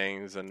about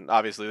things, and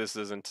obviously this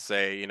isn't to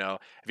say, you know,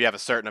 if you have a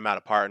certain amount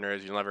of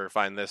partners, you'll never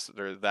find this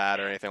or that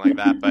or anything like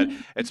that. But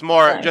it's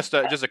more No. just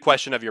a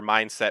question of your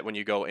mindset when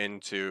you go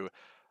into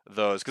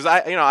those. Because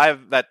I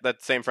have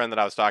that same friend that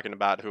I was talking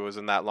about who was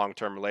in that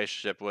long-term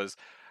relationship was,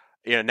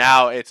 you know,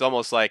 now it's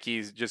almost like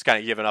he's just kind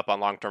of given up on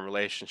long-term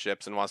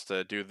relationships and wants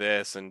to do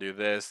this and do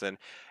this. And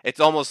it's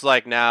almost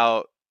like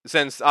now,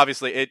 since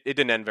obviously it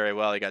didn't end very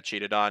well, he got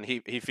cheated on,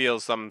 he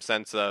feels some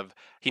sense of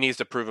he needs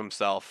to prove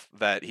himself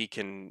that he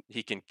can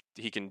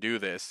do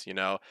this, you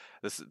know,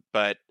 this.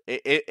 But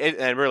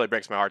it really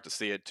breaks my heart to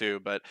see it too.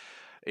 But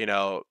you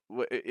know,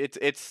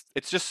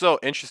 it's just so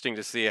interesting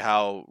to see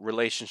how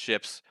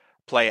relationships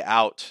play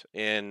out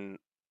in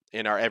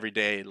our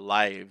everyday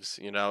lives,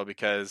 you know,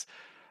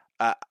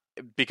 uh,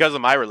 because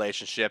of my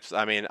relationships,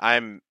 I mean,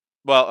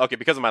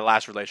 because of my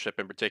last relationship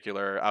in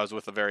particular, I was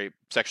with a very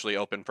sexually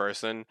open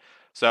person.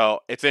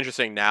 So it's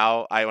interesting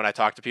now, when I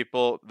talk to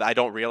people, I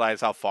don't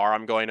realize how far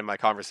I'm going in my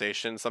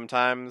conversation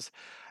sometimes.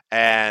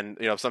 And,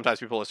 you know, sometimes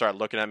people will start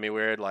looking at me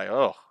weird, like,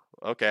 oh,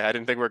 okay, I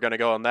didn't think we were going to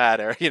go on that,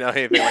 or, you know,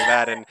 anything like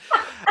that.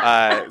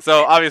 And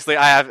so obviously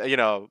I have, you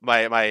know,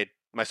 my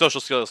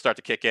social skills start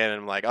to kick in,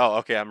 and I'm like, oh,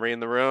 okay, I'm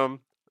reading the room.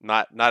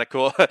 Not a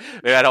cool.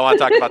 Maybe I don't want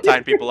to talk about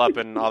tying people up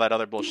and all that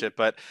other bullshit.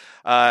 But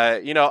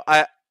you know,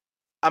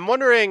 I'm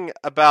wondering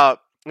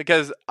about,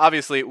 because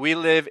obviously we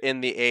live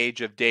in the age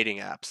of dating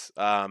apps.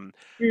 I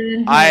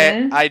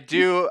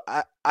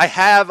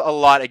have a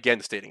lot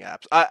against dating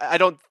apps. I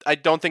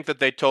don't think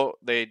that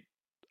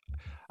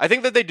I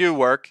think that they do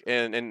work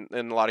in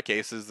a lot of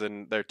cases,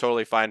 and they're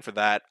totally fine for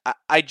that.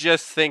 I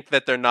just think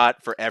that they're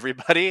not for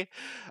everybody.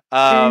 What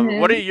are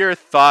Mm-hmm. your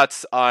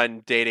thoughts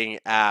on dating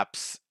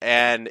apps?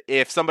 And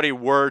if somebody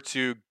were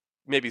to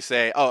maybe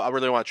say, "Oh, I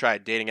really want to try a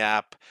dating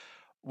app,"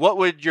 what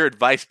would your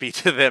advice be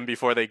to them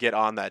before they get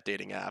on that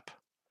dating app?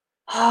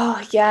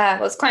 Oh yeah,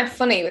 well, it's quite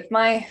funny with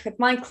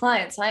my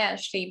clients. I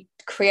actually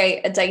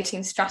create a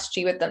dating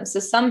strategy with them. So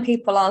some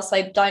people I'll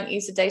say, don't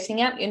use a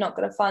dating app. You're not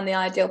going to find the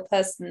ideal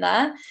person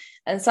there.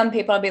 And some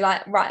people I'll be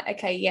like, right,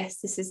 okay, yes,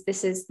 this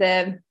is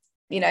the,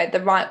 you know, the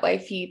right way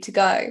for you to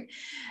go.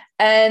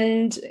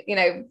 And you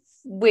know,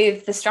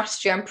 with the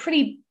strategy, I'm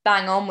pretty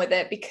bang on with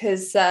it,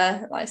 because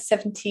like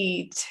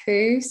 72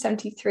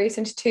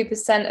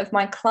 of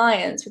my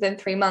clients within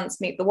 3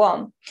 months meet the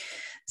one.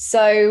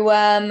 So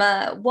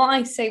what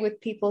I say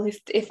with people,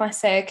 if I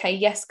say, okay,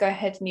 yes, go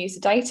ahead and use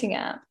a dating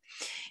app,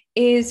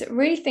 is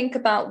really think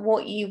about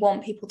what you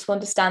want people to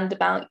understand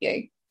about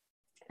you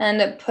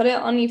and put it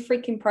on your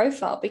freaking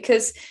profile.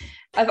 Because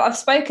I've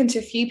spoken to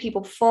a few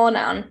people before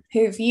now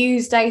who've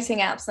used dating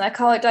apps and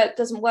like, oh, it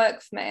doesn't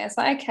work for me. It's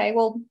like, okay,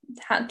 well,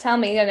 tell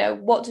me,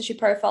 what does your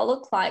profile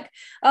look like?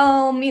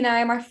 Oh,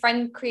 my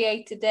friend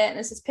created it and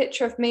there's this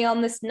picture of me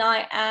on this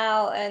night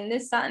out and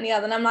this, that, and the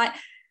other. And I'm like,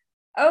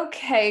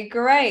 okay,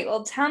 great.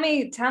 Well, tell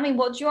me,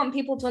 what do you want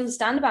people to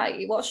understand about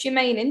you? What's your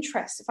main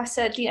interest? If I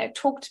said,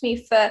 talk to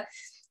me for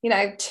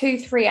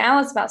 2-3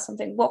 hours about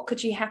something, what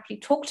could you happily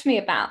talk to me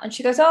about? And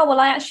she goes, oh, well,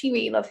 I actually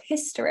really love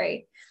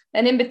history.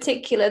 And in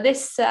particular,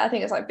 this, I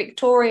think it's like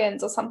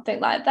Victorians or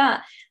something like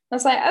that. I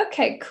was like,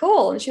 okay,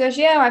 cool. And she goes,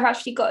 yeah, I've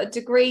actually got a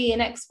degree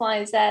in X,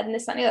 Y, Z and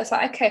this, that, and the other. It's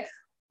like, okay,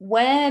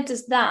 where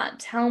does that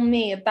tell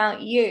me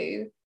about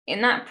you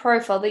in that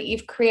profile that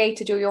you've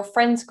created or your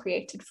friends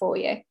created for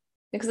you?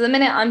 Because at the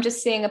minute I'm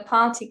just seeing a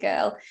party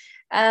girl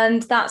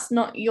and that's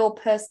not your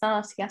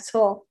personality at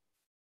all.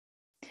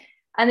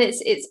 And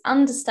it's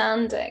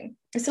understanding.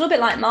 It's a little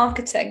bit like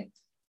marketing.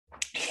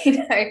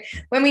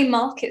 When we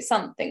market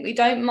something, we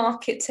don't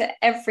market to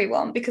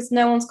everyone because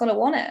no one's going to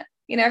want it.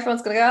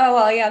 Everyone's going to go, oh,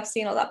 well, yeah, I've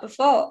seen all that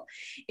before.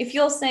 If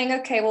you're saying,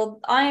 okay,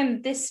 well, I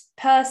am this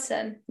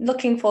person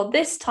looking for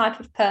this type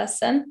of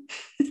person,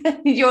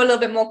 you're a little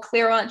bit more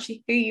clear on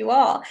actually who you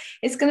are.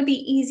 It's going to be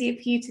easier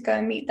for you to go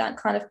and meet that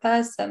kind of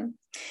person.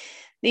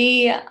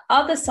 The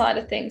other side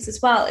of things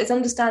as well is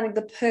understanding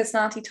the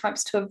personality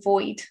types to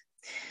avoid.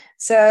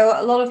 So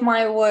a lot of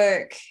my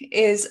work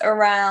is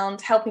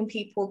around helping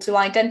people to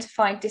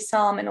identify,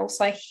 disarm, and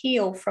also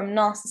heal from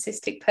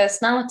narcissistic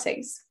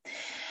personalities.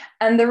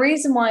 And the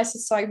reason why this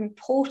is so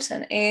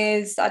important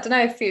is, I don't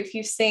know if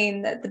you've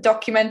seen the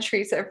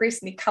documentaries that have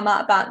recently come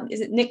out about,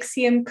 is it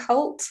NXIVM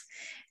cult?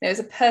 It was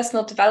a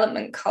personal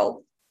development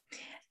cult.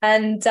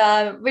 And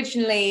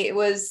originally it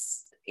was,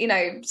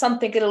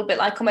 something a little bit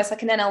like almost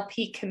like an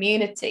NLP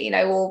community,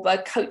 or a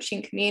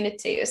coaching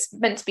community. It's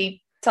meant to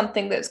be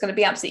something that's going to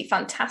be absolutely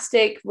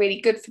fantastic,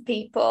 really good for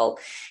people,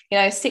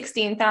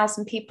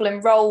 16,000 people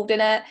enrolled in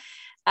it.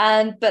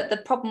 But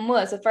the problem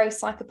was a very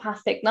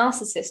psychopathic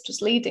narcissist was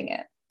leading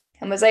it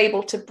and was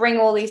able to bring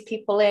all these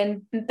people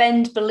in and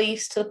bend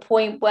beliefs to the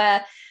point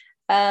where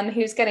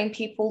he was getting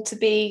people to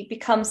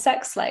become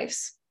sex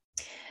slaves.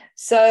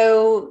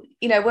 So,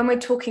 when we're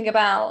talking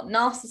about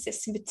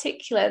narcissists in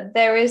particular,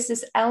 there is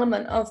this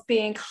element of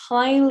being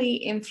highly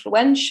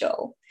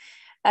influential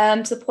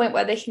to the point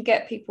where they can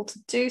get people to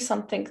do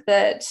something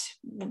that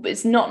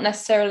is not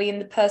necessarily in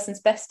the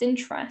person's best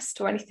interest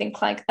or anything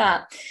like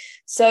that.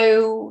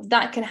 So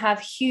that can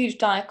have huge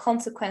dire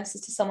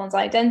consequences to someone's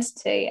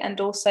identity and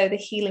also the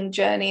healing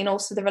journey and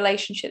also the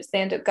relationships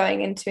they end up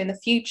going into in the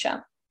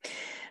future.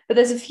 But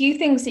there's a few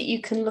things that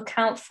you can look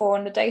out for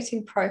in the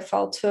dating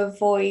profile to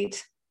avoid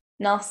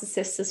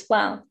narcissists as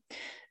well.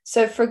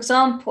 So, for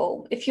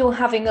example, if you're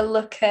having a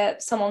look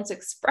at someone's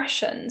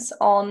expressions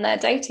on their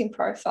dating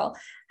profile,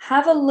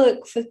 have a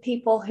look for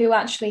people who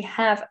actually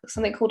have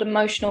something called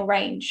emotional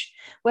range,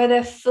 where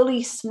they're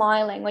fully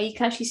smiling, where you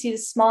can actually see the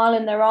smile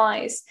in their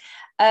eyes,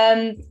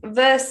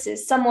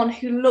 versus someone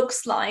who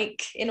looks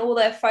like in all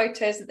their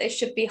photos that they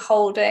should be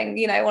holding,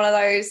 one of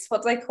those,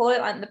 what do they call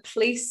it? Like the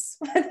police,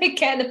 when they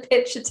get a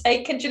picture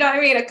taken. Do you know what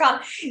I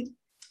mean?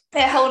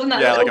 They're holding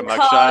that little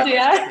like card,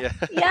 yeah.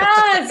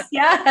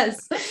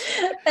 Yes.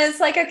 It's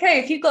like, okay,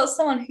 if you've got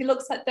someone who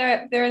looks like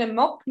they're in a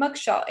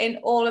mugshot in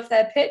all of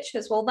their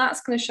pictures, well,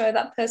 that's going to show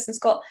that person's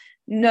got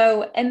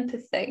no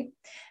empathy,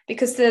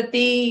 because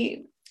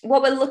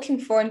what we're looking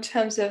for in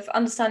terms of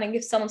understanding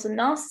if someone's a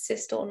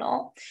narcissist or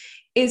not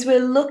is we're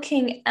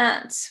looking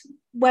at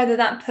whether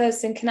that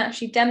person can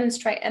actually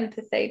demonstrate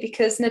empathy,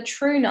 because in a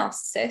true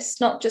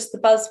narcissist, not just the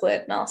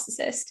buzzword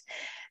narcissist,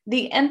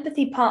 the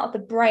empathy part of the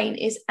brain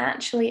is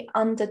actually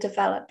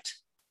underdeveloped.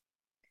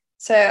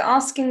 So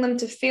asking them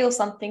to feel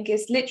something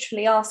is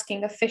literally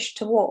asking a fish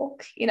to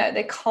walk.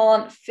 They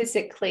can't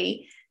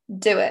physically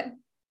do it.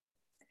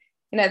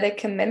 They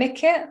can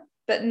mimic it,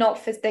 but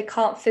they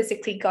can't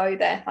physically go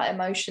there, like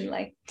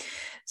emotionally.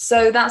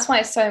 So that's why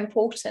it's so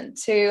important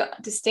to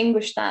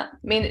distinguish that. I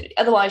mean,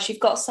 otherwise you've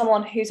got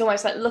someone who's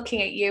almost like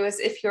looking at you as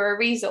if you're a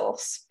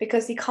resource,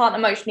 because he can't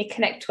emotionally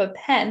connect to a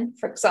pen,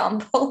 for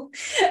example.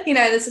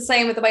 It's the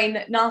same with the way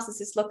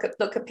narcissists look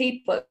at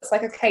people. It's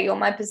like, okay, you're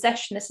my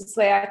possession. This is the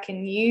way I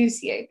can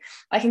use you.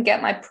 I can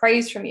get my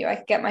praise from you. I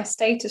can get my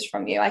status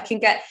from you. I can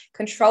get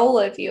control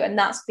of you. And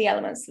that's the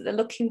elements that they're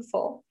looking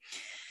for.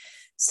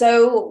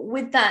 So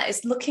with that,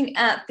 it's looking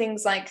at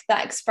things like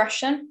that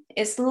expression.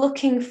 It's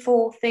looking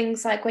for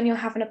things like when you're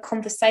having a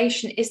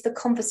conversation, is the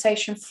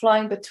conversation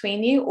flowing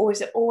between you, or is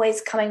it always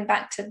coming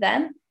back to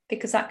them?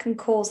 Because that can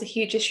cause a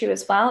huge issue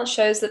as well. It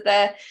shows that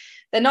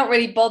they're not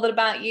really bothered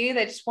about you.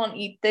 They just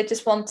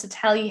want to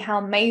tell you how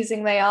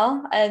amazing they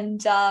are,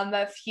 and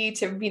for you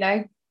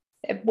to,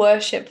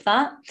 worship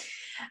that.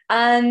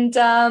 And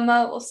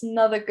what's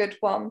another good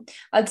one?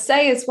 I'd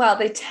say as well,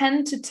 they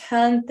tend to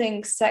turn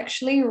things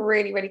sexually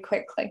really, really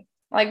quickly.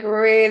 like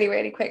really,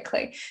 really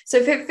quickly. So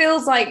if it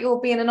feels like you're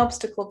being an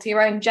obstacle to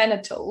your own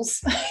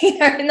genitals,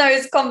 in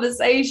those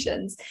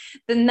conversations,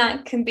 then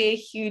that can be a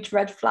huge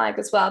red flag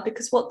as well,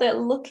 because what they're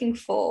looking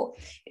for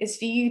is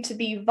for you to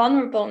be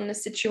vulnerable in a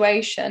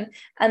situation,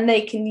 and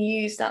they can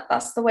use that.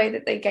 That's the way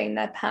that they gain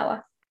their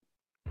power.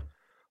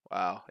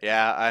 Wow.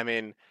 Yeah. I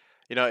mean,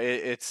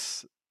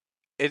 it's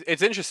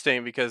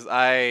interesting because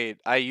I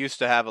used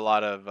to have a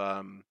lot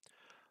of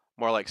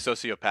more like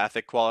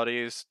sociopathic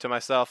qualities to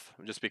myself,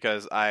 just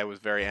because I was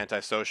very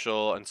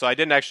antisocial, and so I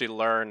didn't actually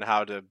learn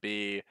how to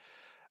be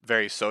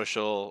very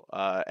social,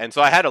 and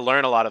so I had to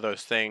learn a lot of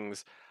those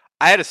things.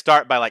 I had to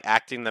start by like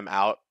acting them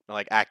out,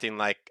 like acting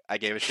like I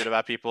gave a shit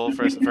about people,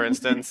 for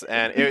instance.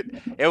 And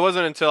it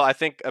wasn't until I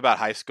think about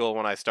high school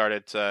when I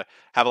started to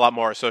have a lot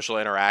more social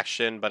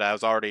interaction, but I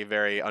was already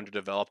very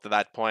underdeveloped at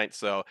that point,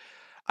 so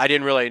I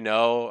didn't really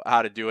know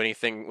how to do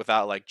anything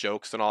without like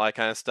jokes and all that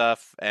kind of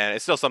stuff. And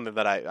it's still something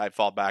that I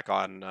fall back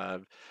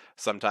on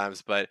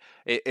sometimes. But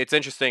it's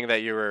interesting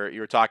that you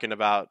were talking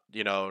about,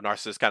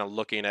 narcissists kind of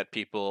looking at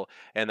people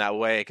in that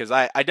way, because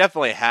I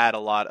definitely had a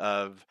lot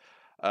of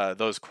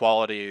those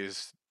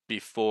qualities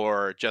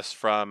before, just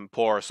from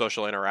poor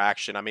social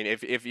interaction. I mean,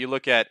 if you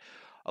look at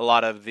a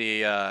lot of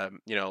the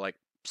like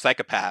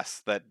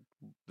psychopaths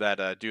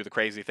that do the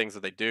crazy things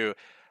that they do,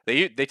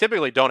 they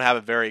typically don't have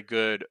a very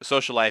good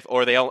social life,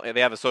 or they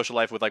have a social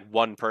life with like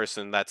one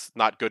person that's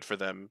not good for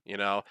them,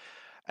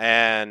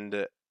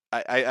 and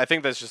I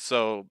think that's just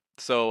so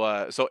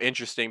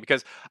interesting,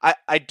 because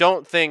I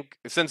don't think,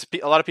 since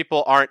a lot of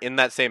people aren't in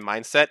that same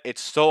mindset,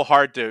 it's so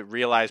hard to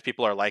realize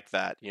people are like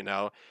that.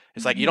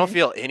 It's like you don't Mhm.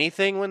 feel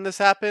anything when this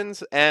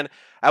happens. And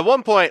at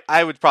one point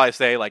I would probably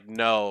say like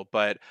no,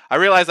 but I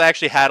realized I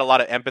actually had a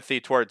lot of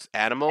empathy towards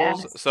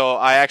animals, Yes. so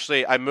I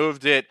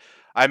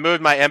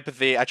moved my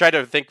empathy. I tried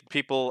to think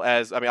people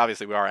as, I mean,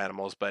 obviously we are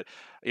animals, but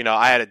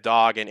I had a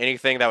dog, and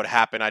anything that would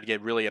happen, I'd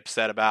get really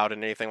upset about,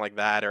 and anything like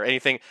that, or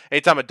anytime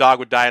a dog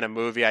would die in a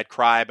movie, I'd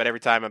cry. But every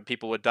time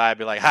people would die, I'd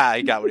be like, "Ha,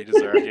 he got what he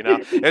deserved."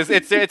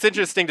 It's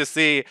interesting to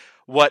see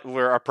what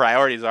where our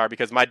priorities are,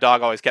 because my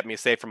dog always kept me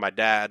safe from my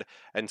dad,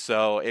 and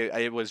so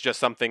it was just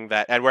something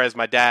that, and whereas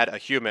my dad, a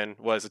human,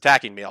 was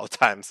attacking me all the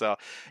time, so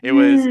it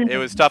was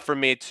Mm. tough for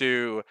me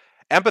to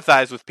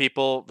empathize with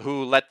people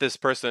who let this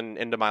person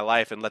into my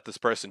life and let this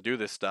person do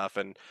this stuff,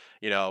 and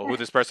who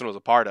this person was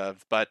a part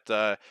of. But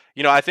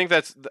I think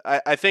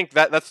I think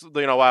that's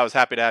why I was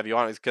happy to have you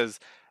on, is because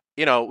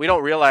we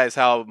don't realize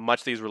how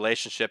much these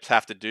relationships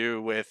have to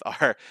do with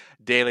our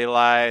daily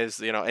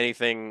lives,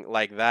 anything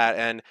like that.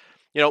 And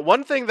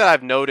one thing that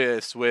I've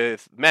noticed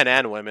with men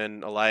and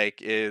women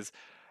alike is,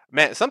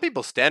 man, some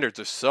people's standards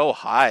are so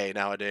high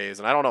nowadays,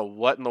 and I don't know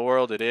what in the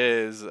world it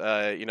is.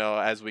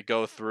 As we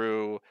go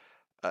through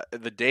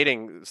the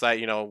dating site,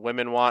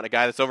 women want a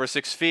guy that's over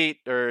 6 feet,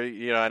 or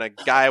and a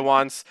guy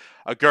wants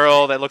a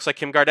girl that looks like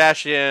Kim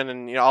Kardashian,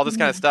 and all this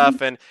kind of Mhm.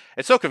 stuff. And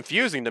it's so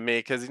confusing to me,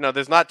 because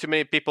there's not too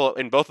many people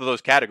in both of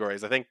those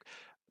categories. I think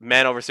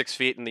men over 6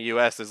 feet in the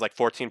U.S. is like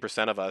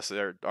 14% of us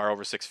are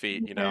over 6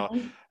 feet,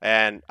 Mhm.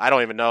 and I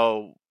don't even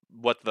know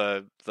what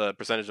the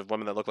percentage of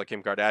women that look like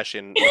Kim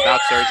Kardashian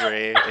without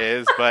surgery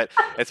is, but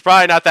it's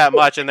probably not that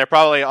much, and they're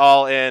probably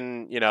all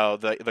in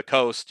the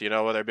coast,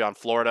 whether it be on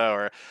Florida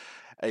or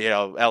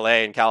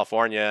LA and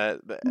California.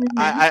 Mhm.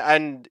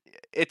 And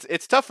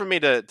it's tough for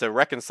me to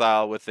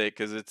reconcile with it,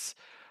 because it's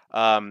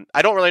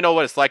I don't really know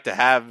what it's like to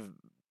have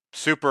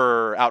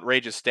super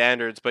outrageous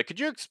standards. But could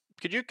you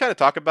kind of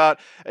talk about,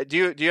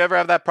 do you ever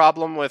have that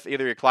problem with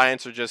either your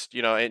clients, or just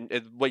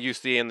in what you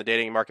see in the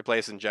dating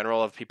marketplace in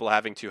general, of people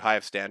having too high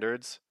of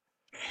standards?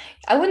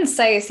 I wouldn't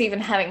say it's even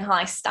having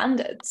high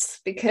standards,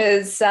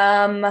 because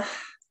oh,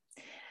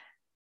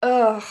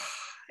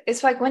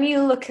 it's like when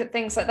you look at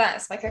things like that,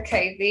 it's like,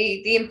 okay,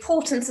 the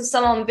importance of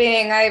someone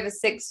being over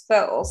 6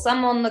 foot, or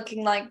someone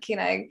looking like,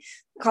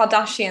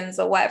 Kardashians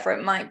or whatever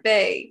it might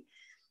be.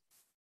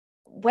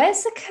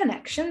 Where's the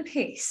connection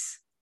piece?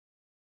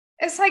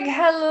 It's like,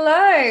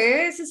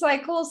 hello, this is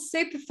like all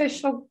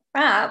superficial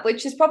crap,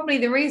 which is probably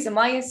the reason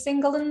why you're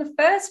single in the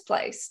first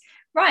place.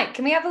 Right,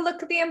 can we have a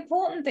look at the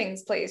important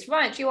things, please?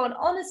 Right, do you want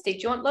honesty? Do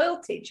you want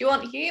loyalty? Do you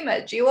want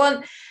humor? Do you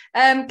want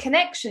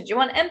connection? Do you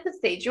want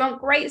empathy? Do you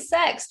want great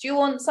sex? Do you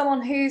want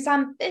someone who's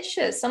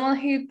ambitious, someone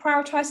who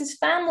prioritizes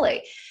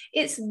family?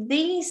 It's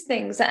these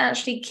things that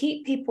actually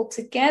keep people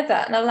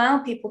together and allow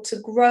people to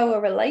grow a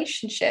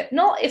relationship,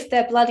 not if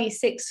they're bloody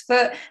 6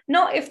 foot,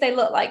 not if they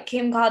look like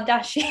Kim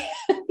Kardashian.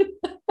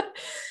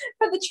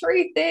 But the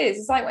truth is,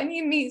 it's like when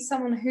you meet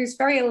someone who's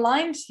very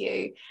aligned to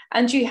you,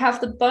 and you have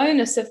the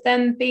bonus of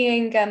them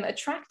being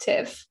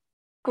attractive,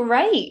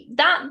 great.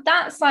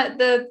 That's like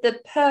the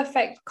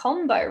perfect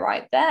combo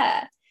right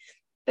there.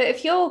 But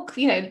if you're,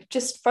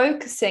 just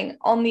focusing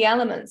on the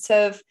elements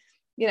of,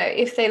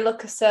 if they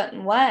look a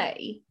certain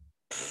way,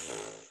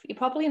 you're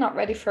probably not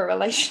ready for a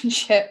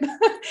relationship,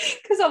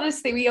 because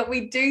obviously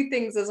we do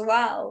things as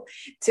well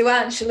to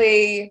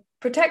actually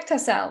protect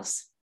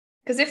ourselves.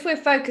 Because if we're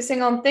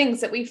focusing on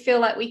things that we feel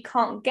like we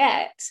can't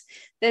get,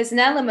 there's an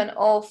element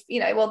of,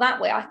 well,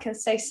 that way I can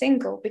stay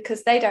single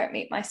because they don't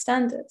meet my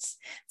standards.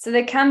 So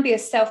there can be a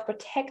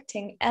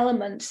self-protecting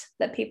element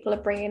that people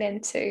are bringing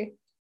into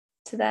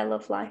their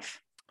love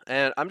life.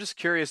 And I'm just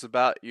curious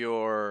about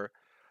your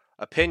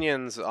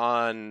opinions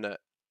on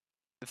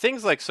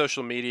things like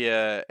social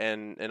media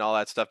and all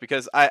that stuff,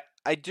 because I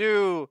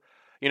do,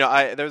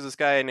 I there was this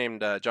guy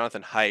named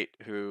Jonathan Haidt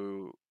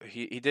who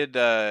he did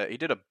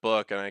a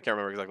book, and I can't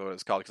remember exactly what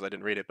it's called because I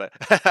didn't read it, but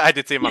I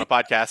did see him on a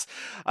podcast.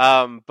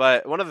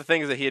 But one of the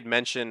things that he had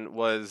mentioned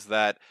was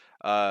that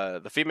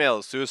the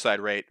female suicide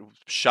rate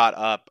shot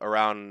up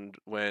around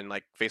when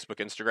like Facebook,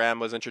 Instagram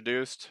was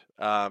introduced.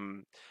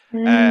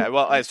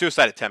 Well, a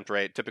suicide attempt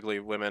rate. Typically,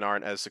 women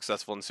aren't as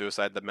successful in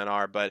suicide than men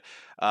are, but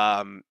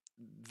um,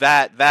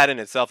 that in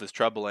itself is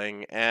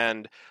troubling.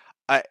 And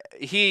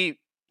he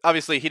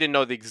obviously he didn't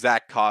know the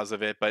exact cause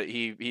of it, but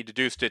he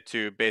deduced it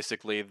to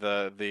basically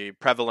the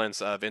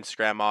prevalence of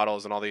Instagram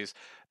models and all these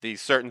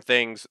certain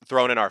things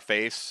thrown in our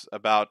face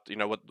about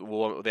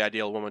what the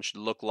ideal woman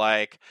should look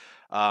like.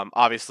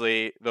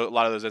 Obviously, a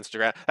lot of those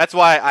Instagram. That's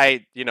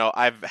why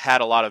I've had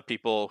a lot of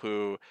people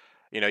who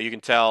you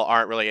can tell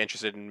aren't really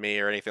interested in me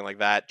or anything like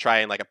that, try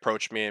and like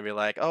approach me and be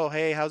like, "Oh,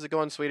 hey, how's it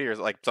going, sweetie?" Or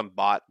like some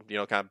bot,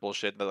 kind of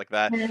bullshit like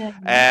that.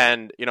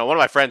 And one of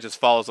my friends just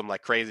follows them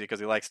like crazy because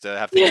he likes to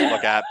have things to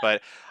look at.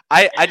 But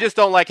I just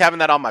don't like having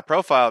that on my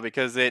profile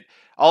because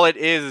all it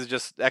is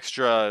just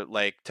extra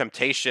like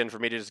temptation for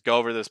me to just go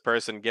over this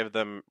person, give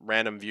them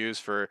random views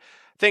for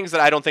things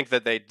that I don't think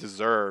that they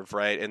deserve,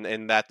 right?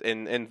 In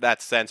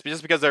that sense, but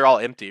just because they're all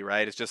empty,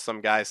 right? It's just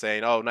some guy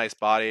saying, "Oh, nice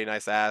body,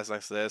 nice ass,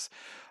 nice this."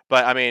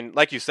 But I mean,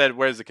 like you said,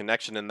 where's the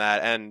connection in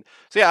that? And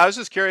so yeah, I was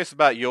just curious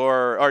about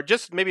or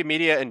just maybe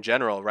media in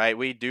general, right?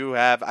 We do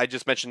have. I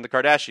just mentioned the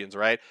Kardashians,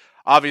 right?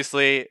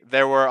 Obviously,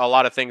 there were a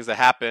lot of things that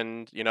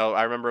happened.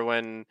 I remember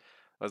when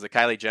was it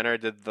Kylie Jenner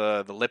did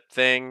the lip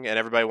thing, and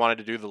everybody wanted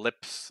to do the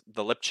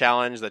lip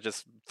challenge that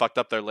just fucked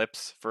up their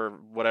lips for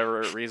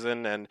whatever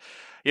reason. And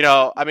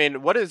I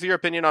mean, what is your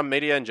opinion on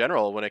media in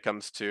general when it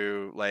comes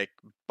to like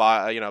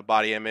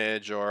body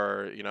image,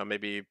 or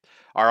maybe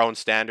our own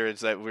standards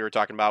that we were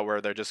talking about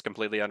where they're just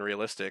completely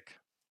unrealistic?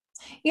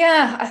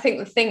 Yeah, I think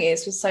the thing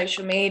is with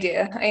social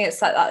media, I mean,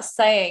 it's like that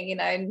saying,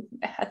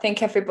 I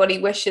think everybody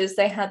wishes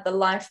they had the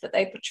life that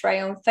they portray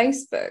on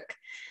Facebook.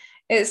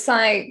 It's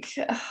like,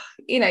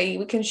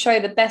 we can show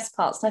the best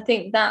parts. And I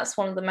think that's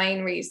one of the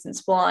main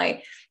reasons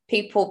why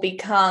people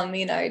become,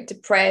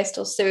 depressed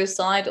or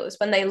suicidal is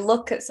when they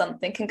look at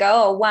something and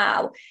go, oh,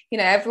 wow,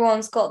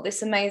 everyone's got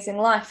this amazing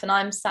life and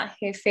I'm sat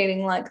here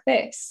feeling like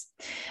this.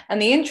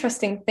 And the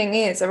interesting thing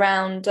is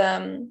around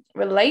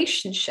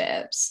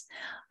relationships,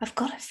 I've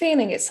got a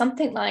feeling it's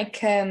something like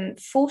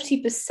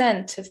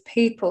 40% of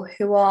people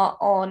who are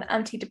on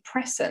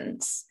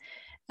antidepressants,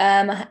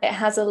 it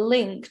has a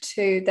link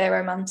to their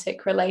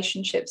romantic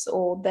relationships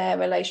or their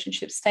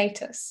relationship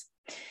status.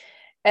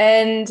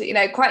 And,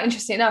 quite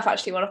interesting enough,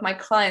 actually, one of my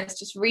clients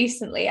just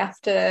recently,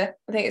 after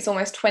I think it's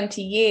almost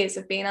 20 years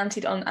of being on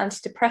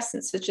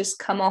antidepressants, has just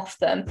come off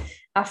them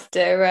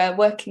after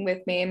working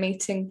with me and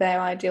meeting their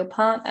ideal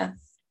partner.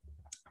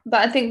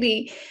 But I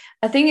think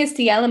it's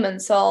the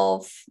elements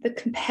of the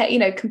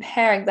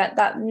comparing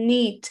that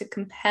need to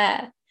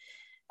compare.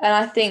 And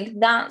I think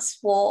that's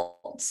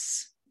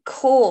what's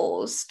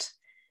caused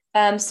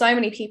so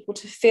many people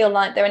to feel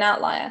like they're an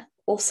outlier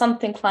or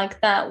something like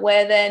that,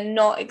 where they're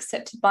not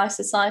accepted by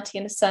society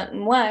in a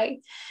certain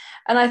way.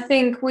 And I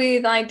think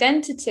with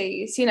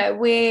identities,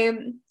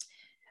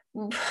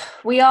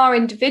 we are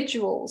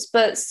individuals,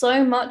 but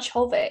so much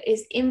of it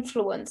is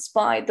influenced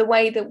by the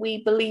way that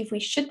we believe we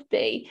should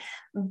be,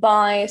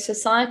 by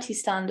society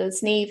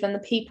standards, and even the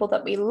people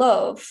that we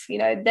love,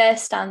 their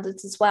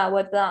standards as well,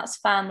 whether that's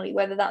family,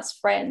 whether that's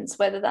friends,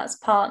 whether that's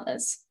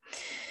partners.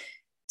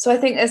 So I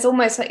think there's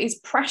almost like these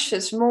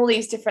pressures from all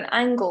these different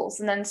angles,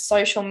 and then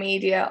social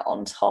media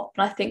on top.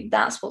 And I think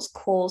that's what's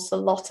caused a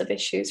lot of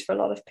issues for a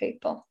lot of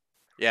people.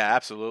 Yeah,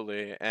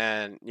 absolutely.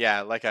 And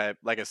yeah, like I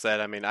said,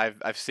 I mean,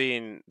 I've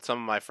seen some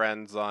of my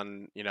friends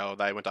on,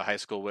 that I went to high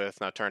school with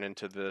now turn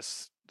into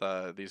these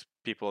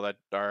people that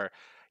are,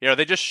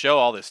 they just show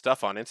all this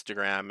stuff on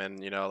Instagram, and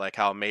like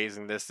how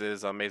amazing this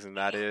is, how amazing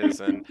that is.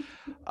 And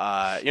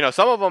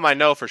some of them I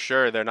know for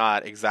sure they're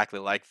not exactly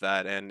like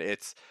that, and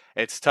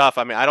it's tough.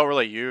 I mean, I don't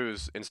really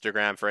use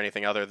Instagram for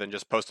anything other than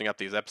just posting up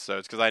these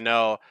episodes because I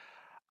know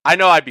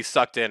I'd be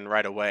sucked in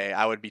right away.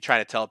 I would be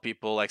trying to tell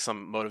people like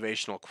some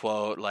motivational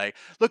quote, like,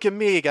 look at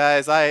me,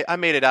 guys. I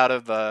made it out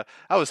of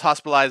I was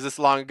hospitalized this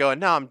long ago, and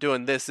now I'm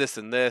doing this, this,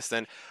 and this.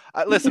 And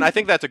listen, I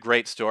think that's a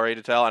great story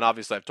to tell. And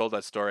obviously, I've told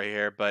that story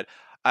here, but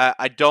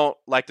I don't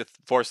like to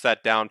force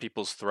that down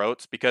people's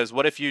throats, because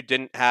what if you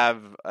didn't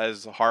have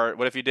as hard,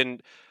 what if you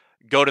didn't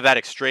go to that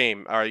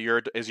extreme?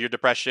 Is your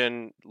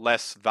depression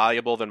less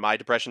valuable than my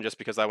depression just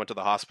because I went to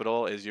the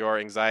hospital? Is your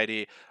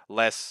anxiety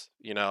less,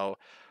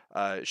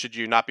 should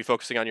you not be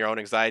focusing on your own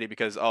anxiety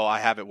because, oh, I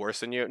have it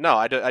worse than you? No,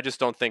 I just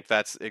don't think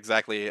that's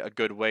exactly a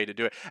good way to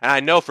do it. And I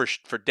know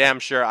for damn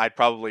sure I'd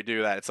probably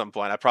do that at some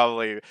point. I'd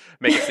probably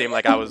make it seem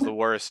like I was the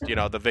worst, the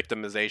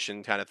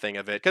victimization kind of thing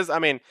of it. Because, I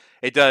mean,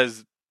 it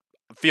does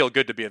feel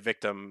good to be a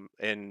victim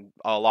in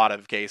a lot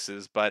of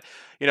cases. But,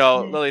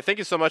 Lily, thank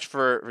you so much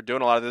for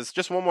doing a lot of this.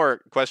 Just one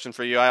more question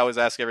for you. I always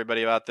ask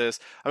everybody about this.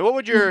 I mean, what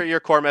would your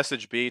core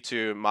message be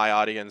to my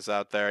audience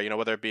out there?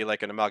 Whether it be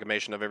like an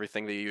amalgamation of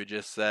everything that you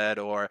just said,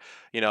 or,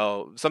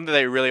 something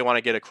they really want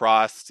to get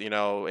across,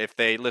 if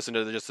they listen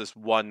to just this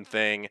one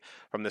thing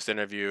from this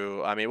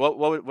interview. I mean,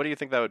 what do you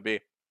think that would be?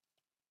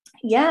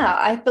 Yeah,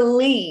 I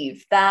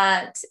believe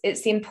that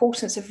it's the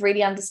importance of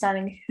really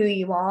understanding who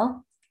you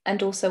are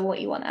and also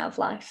what you want out of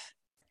life.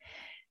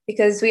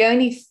 Because we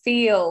only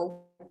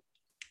feel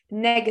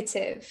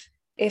negative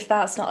if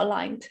that's not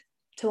aligned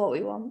to what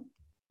we want.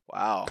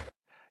 Wow.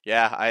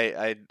 Yeah,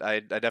 I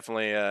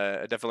definitely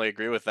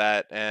agree with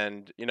that.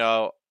 And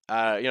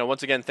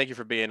once again, thank you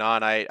for being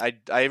on. I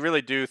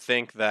really do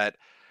think that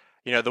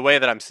the way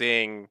that I'm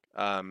seeing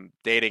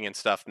dating and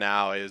stuff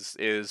now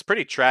is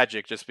pretty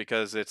tragic, just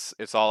because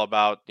it's all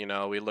about,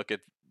 we look at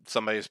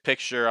somebody's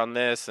picture on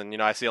this,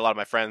 and I see a lot of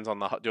my friends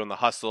on doing the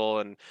hustle,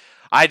 and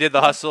I did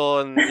the hustle,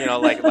 and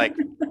like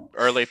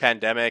early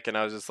pandemic, and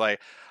I was like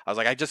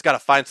I just gotta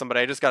find somebody,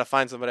 I just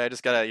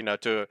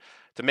gotta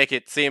to make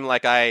it seem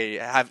like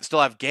I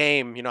still have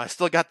game, I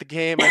still got the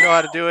game, I know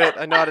how to do it,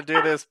 I know how to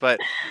do this. But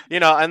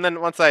and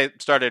then once I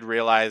started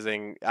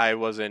realizing I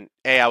wasn't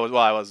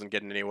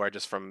getting anywhere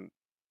just from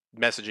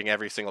messaging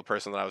every single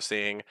person that I was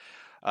seeing,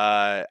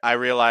 I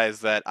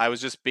realized that I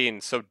was just being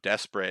so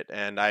desperate,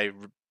 and I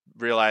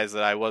realized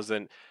that I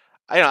wasn't.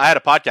 I had a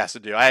podcast to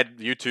do. I had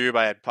YouTube,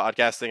 I had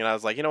podcasting, and I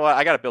was like, you know what?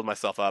 I got to build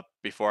myself up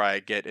before I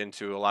get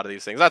into a lot of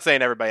these things. Not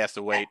saying everybody has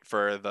to wait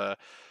for the,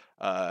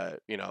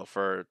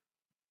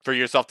 for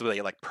yourself to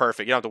be like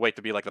perfect. You don't have to wait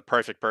to be like the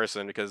perfect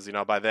person, because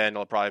by then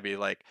it'll probably be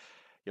like,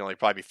 you'll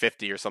probably be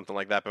 50 or something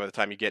like that by the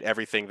time you get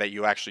everything that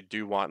you actually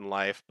do want in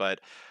life. But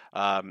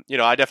I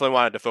definitely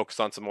wanted to focus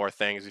on some more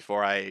things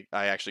before I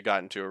actually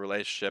got into a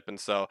relationship. And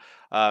so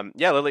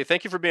yeah, Lily,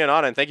 thank you for being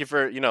on, and thank you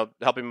for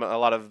helping a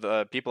lot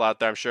of people out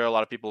there. I'm sure a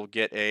lot of people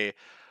get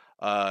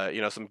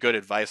some good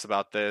advice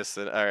about this,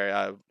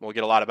 and we'll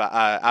get a lot about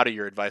out of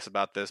your advice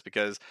about this,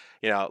 because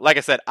like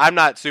I said, I'm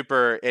not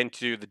super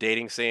into the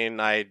dating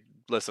scene. I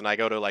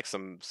go to like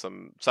some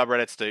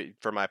subreddits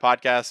for my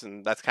podcast,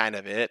 and that's kind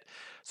of it.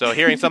 So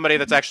hearing somebody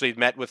that's actually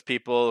met with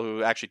people,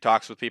 who actually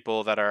talks with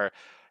people that are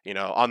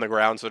on the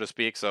ground, so to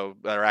speak, so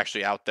that are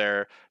actually out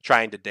there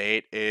trying to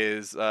date,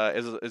 is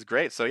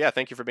great. So yeah,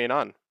 thank you for being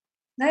on.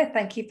 No,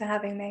 thank you for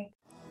having me.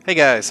 Hey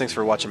guys, thanks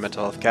for watching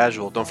Mental Health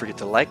Casual. Don't forget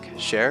to like,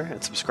 share,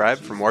 and subscribe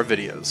for more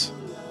videos.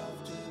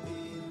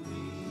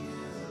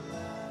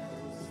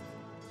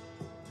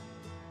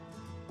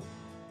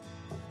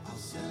 I'll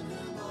send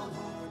her